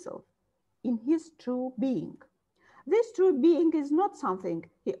himself, in his true being. This true being is not something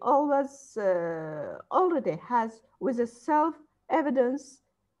he always already has with the self-evidence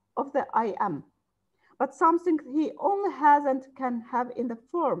of the I am, but something he only has and can have in the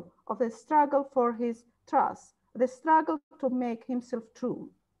form of the struggle for his trust, the struggle to make himself true.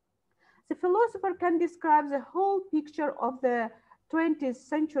 The philosopher can describe the whole picture of the 20th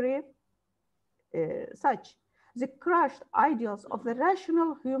century such: the crushed ideals of the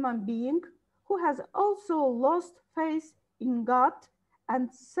rational human being who has also lost faith in God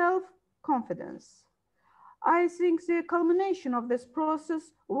and self-confidence. I think the culmination of this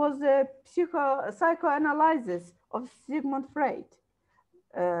process was the psychoanalysis of Sigmund Freud.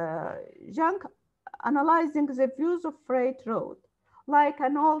 Jung, analyzing the views of Freud, wrote, like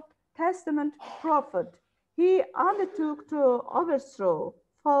an Old Testament prophet, he undertook to overthrow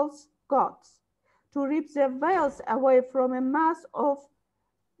false gods, to rip the veils away from a mass of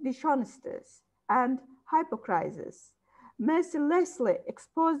dishonesties and hypocrisies, mercilessly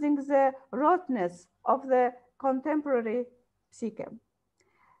exposing the rottenness of the contemporary psyche.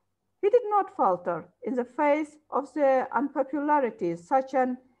 He did not falter in the face of the unpopularities such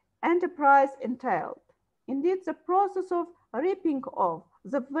an enterprise entailed. Indeed, the process of ripping off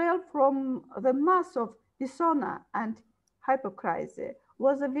the veil from the mass of dishonor and hypocrisy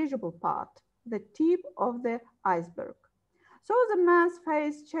was a visible part, the tip of the iceberg. So the man's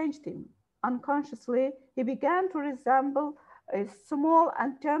face changed him. Unconsciously, he began to resemble small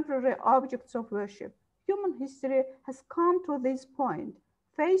and temporary objects of worship. Human history has come to this point,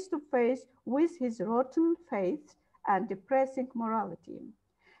 face to face with his rotten faith and depressing morality.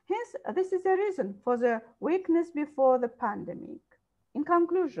 Hence, this is the reason for the weakness before the pandemic. In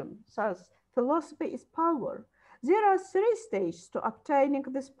conclusion, thus, philosophy is power. There are three stages to obtaining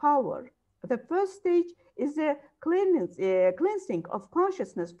this power. The first stage is the cleansing of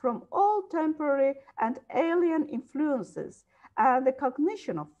consciousness from all temporary and alien influences and the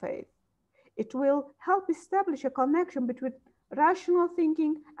cognition of faith. It will help establish a connection between rational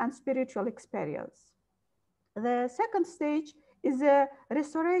thinking and spiritual experience. The second stage is the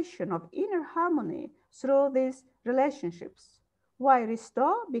restoration of inner harmony through these relationships. Why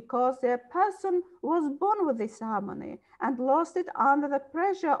restore? Because the person was born with this harmony and lost it under the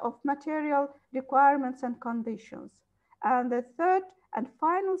pressure of material requirements and conditions. And the third and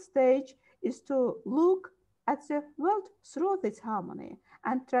final stage is to look at the world through this harmony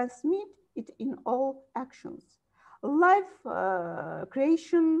and transmit it in all actions. Life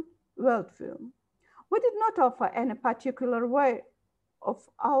creation worldview. We did not offer any particular way of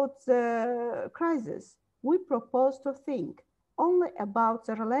out the crisis. We propose to think only about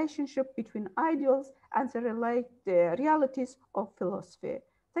the relationship between ideals and the realities of philosophy.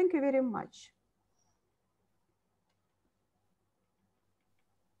 Thank you very much.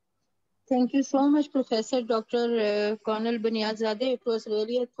 Thank you so much, Professor Dr. KONUL BUNYADZADE. It was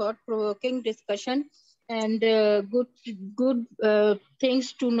really a thought-provoking discussion and good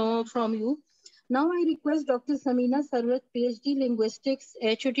things to know from you. Now I request Dr. Samina Sarwat, Ph.D. Linguistics,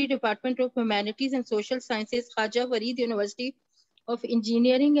 HOD Department of Humanities and Social Sciences, Khaja Farid University of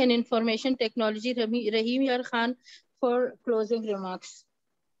Engineering and Information Technology, Rahim Yar Khan, for closing remarks.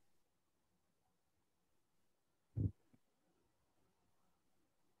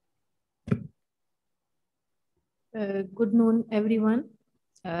 Good noon, everyone.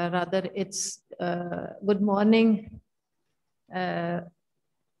 Rather, it's good morning.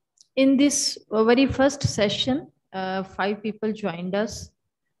 In this very first session, 5 people joined us.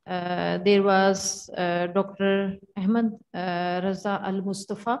 There was Dr. Ahmad Raza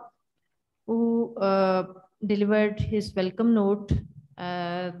Al-Mustafa, who delivered his welcome note.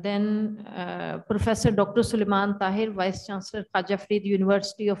 Then Professor Dr. Suleiman Tahir, Vice Chancellor, Khaja Farid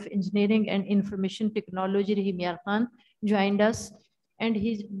University of Engineering and Information Technology, Rahim Yar Khan, joined us, and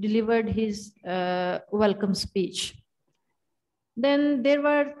he delivered his welcome speech. Then there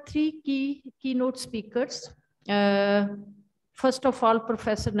were 3 keynote speakers. First of all,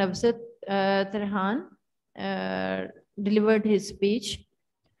 Professor Nevzat Tarhan delivered his speech.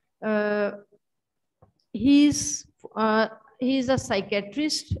 He's he is a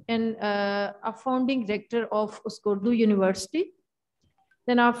psychiatrist and a founding rector of Uskudar University.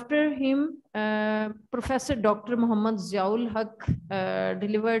 Then after him, Professor Dr. Muhammad Ziaul Haq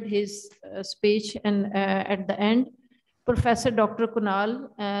delivered his speech, and at the end, Professor Dr. KONUL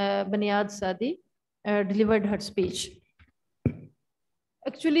BUNYADZADE delivered her speech.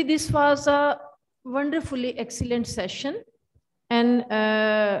 Actually, this was a wonderfully excellent session, and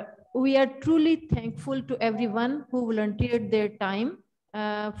we are truly thankful to everyone who volunteered their time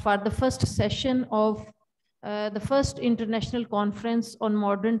for the first session of the first international conference on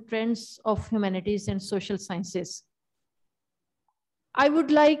modern trends of humanities and social sciences. I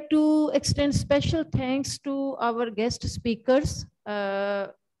would like to extend special thanks to our guest speakers,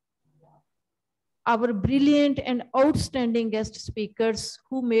 our brilliant and outstanding guest speakers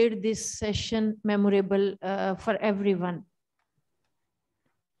who made this session memorable for everyone.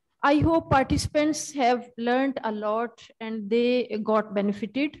 I hope participants have learned a lot and they got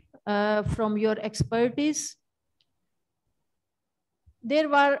benefited from your expertise. There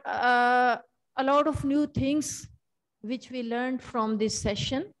were a lot of new things which we learned from this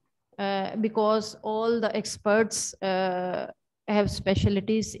session because all the experts have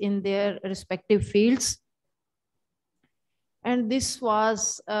specialties in their respective fields. And this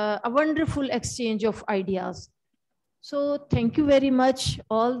was a wonderful exchange of ideas. So thank you very much,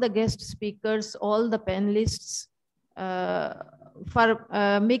 all the guest speakers, all the panelists,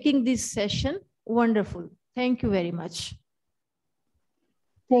 for making this session wonderful. Thank you very much.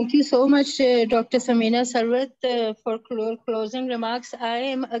 Thank you so much, Dr. Samina Sarwat, for closing remarks. I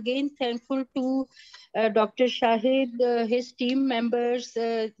am again thankful to Dr. Shaheed, his team members,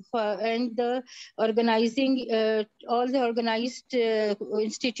 and the organizing, all the organized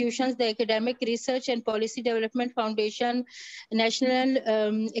institutions, the Academic Research and Policy Development Foundation,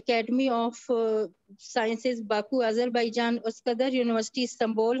 National Academy of Sciences, Baku, Azerbaijan, Uskudar University,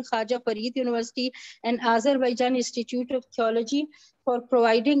 Istanbul, Khaja Farid University, and Azerbaijan Institute of Theology for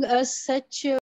providing us such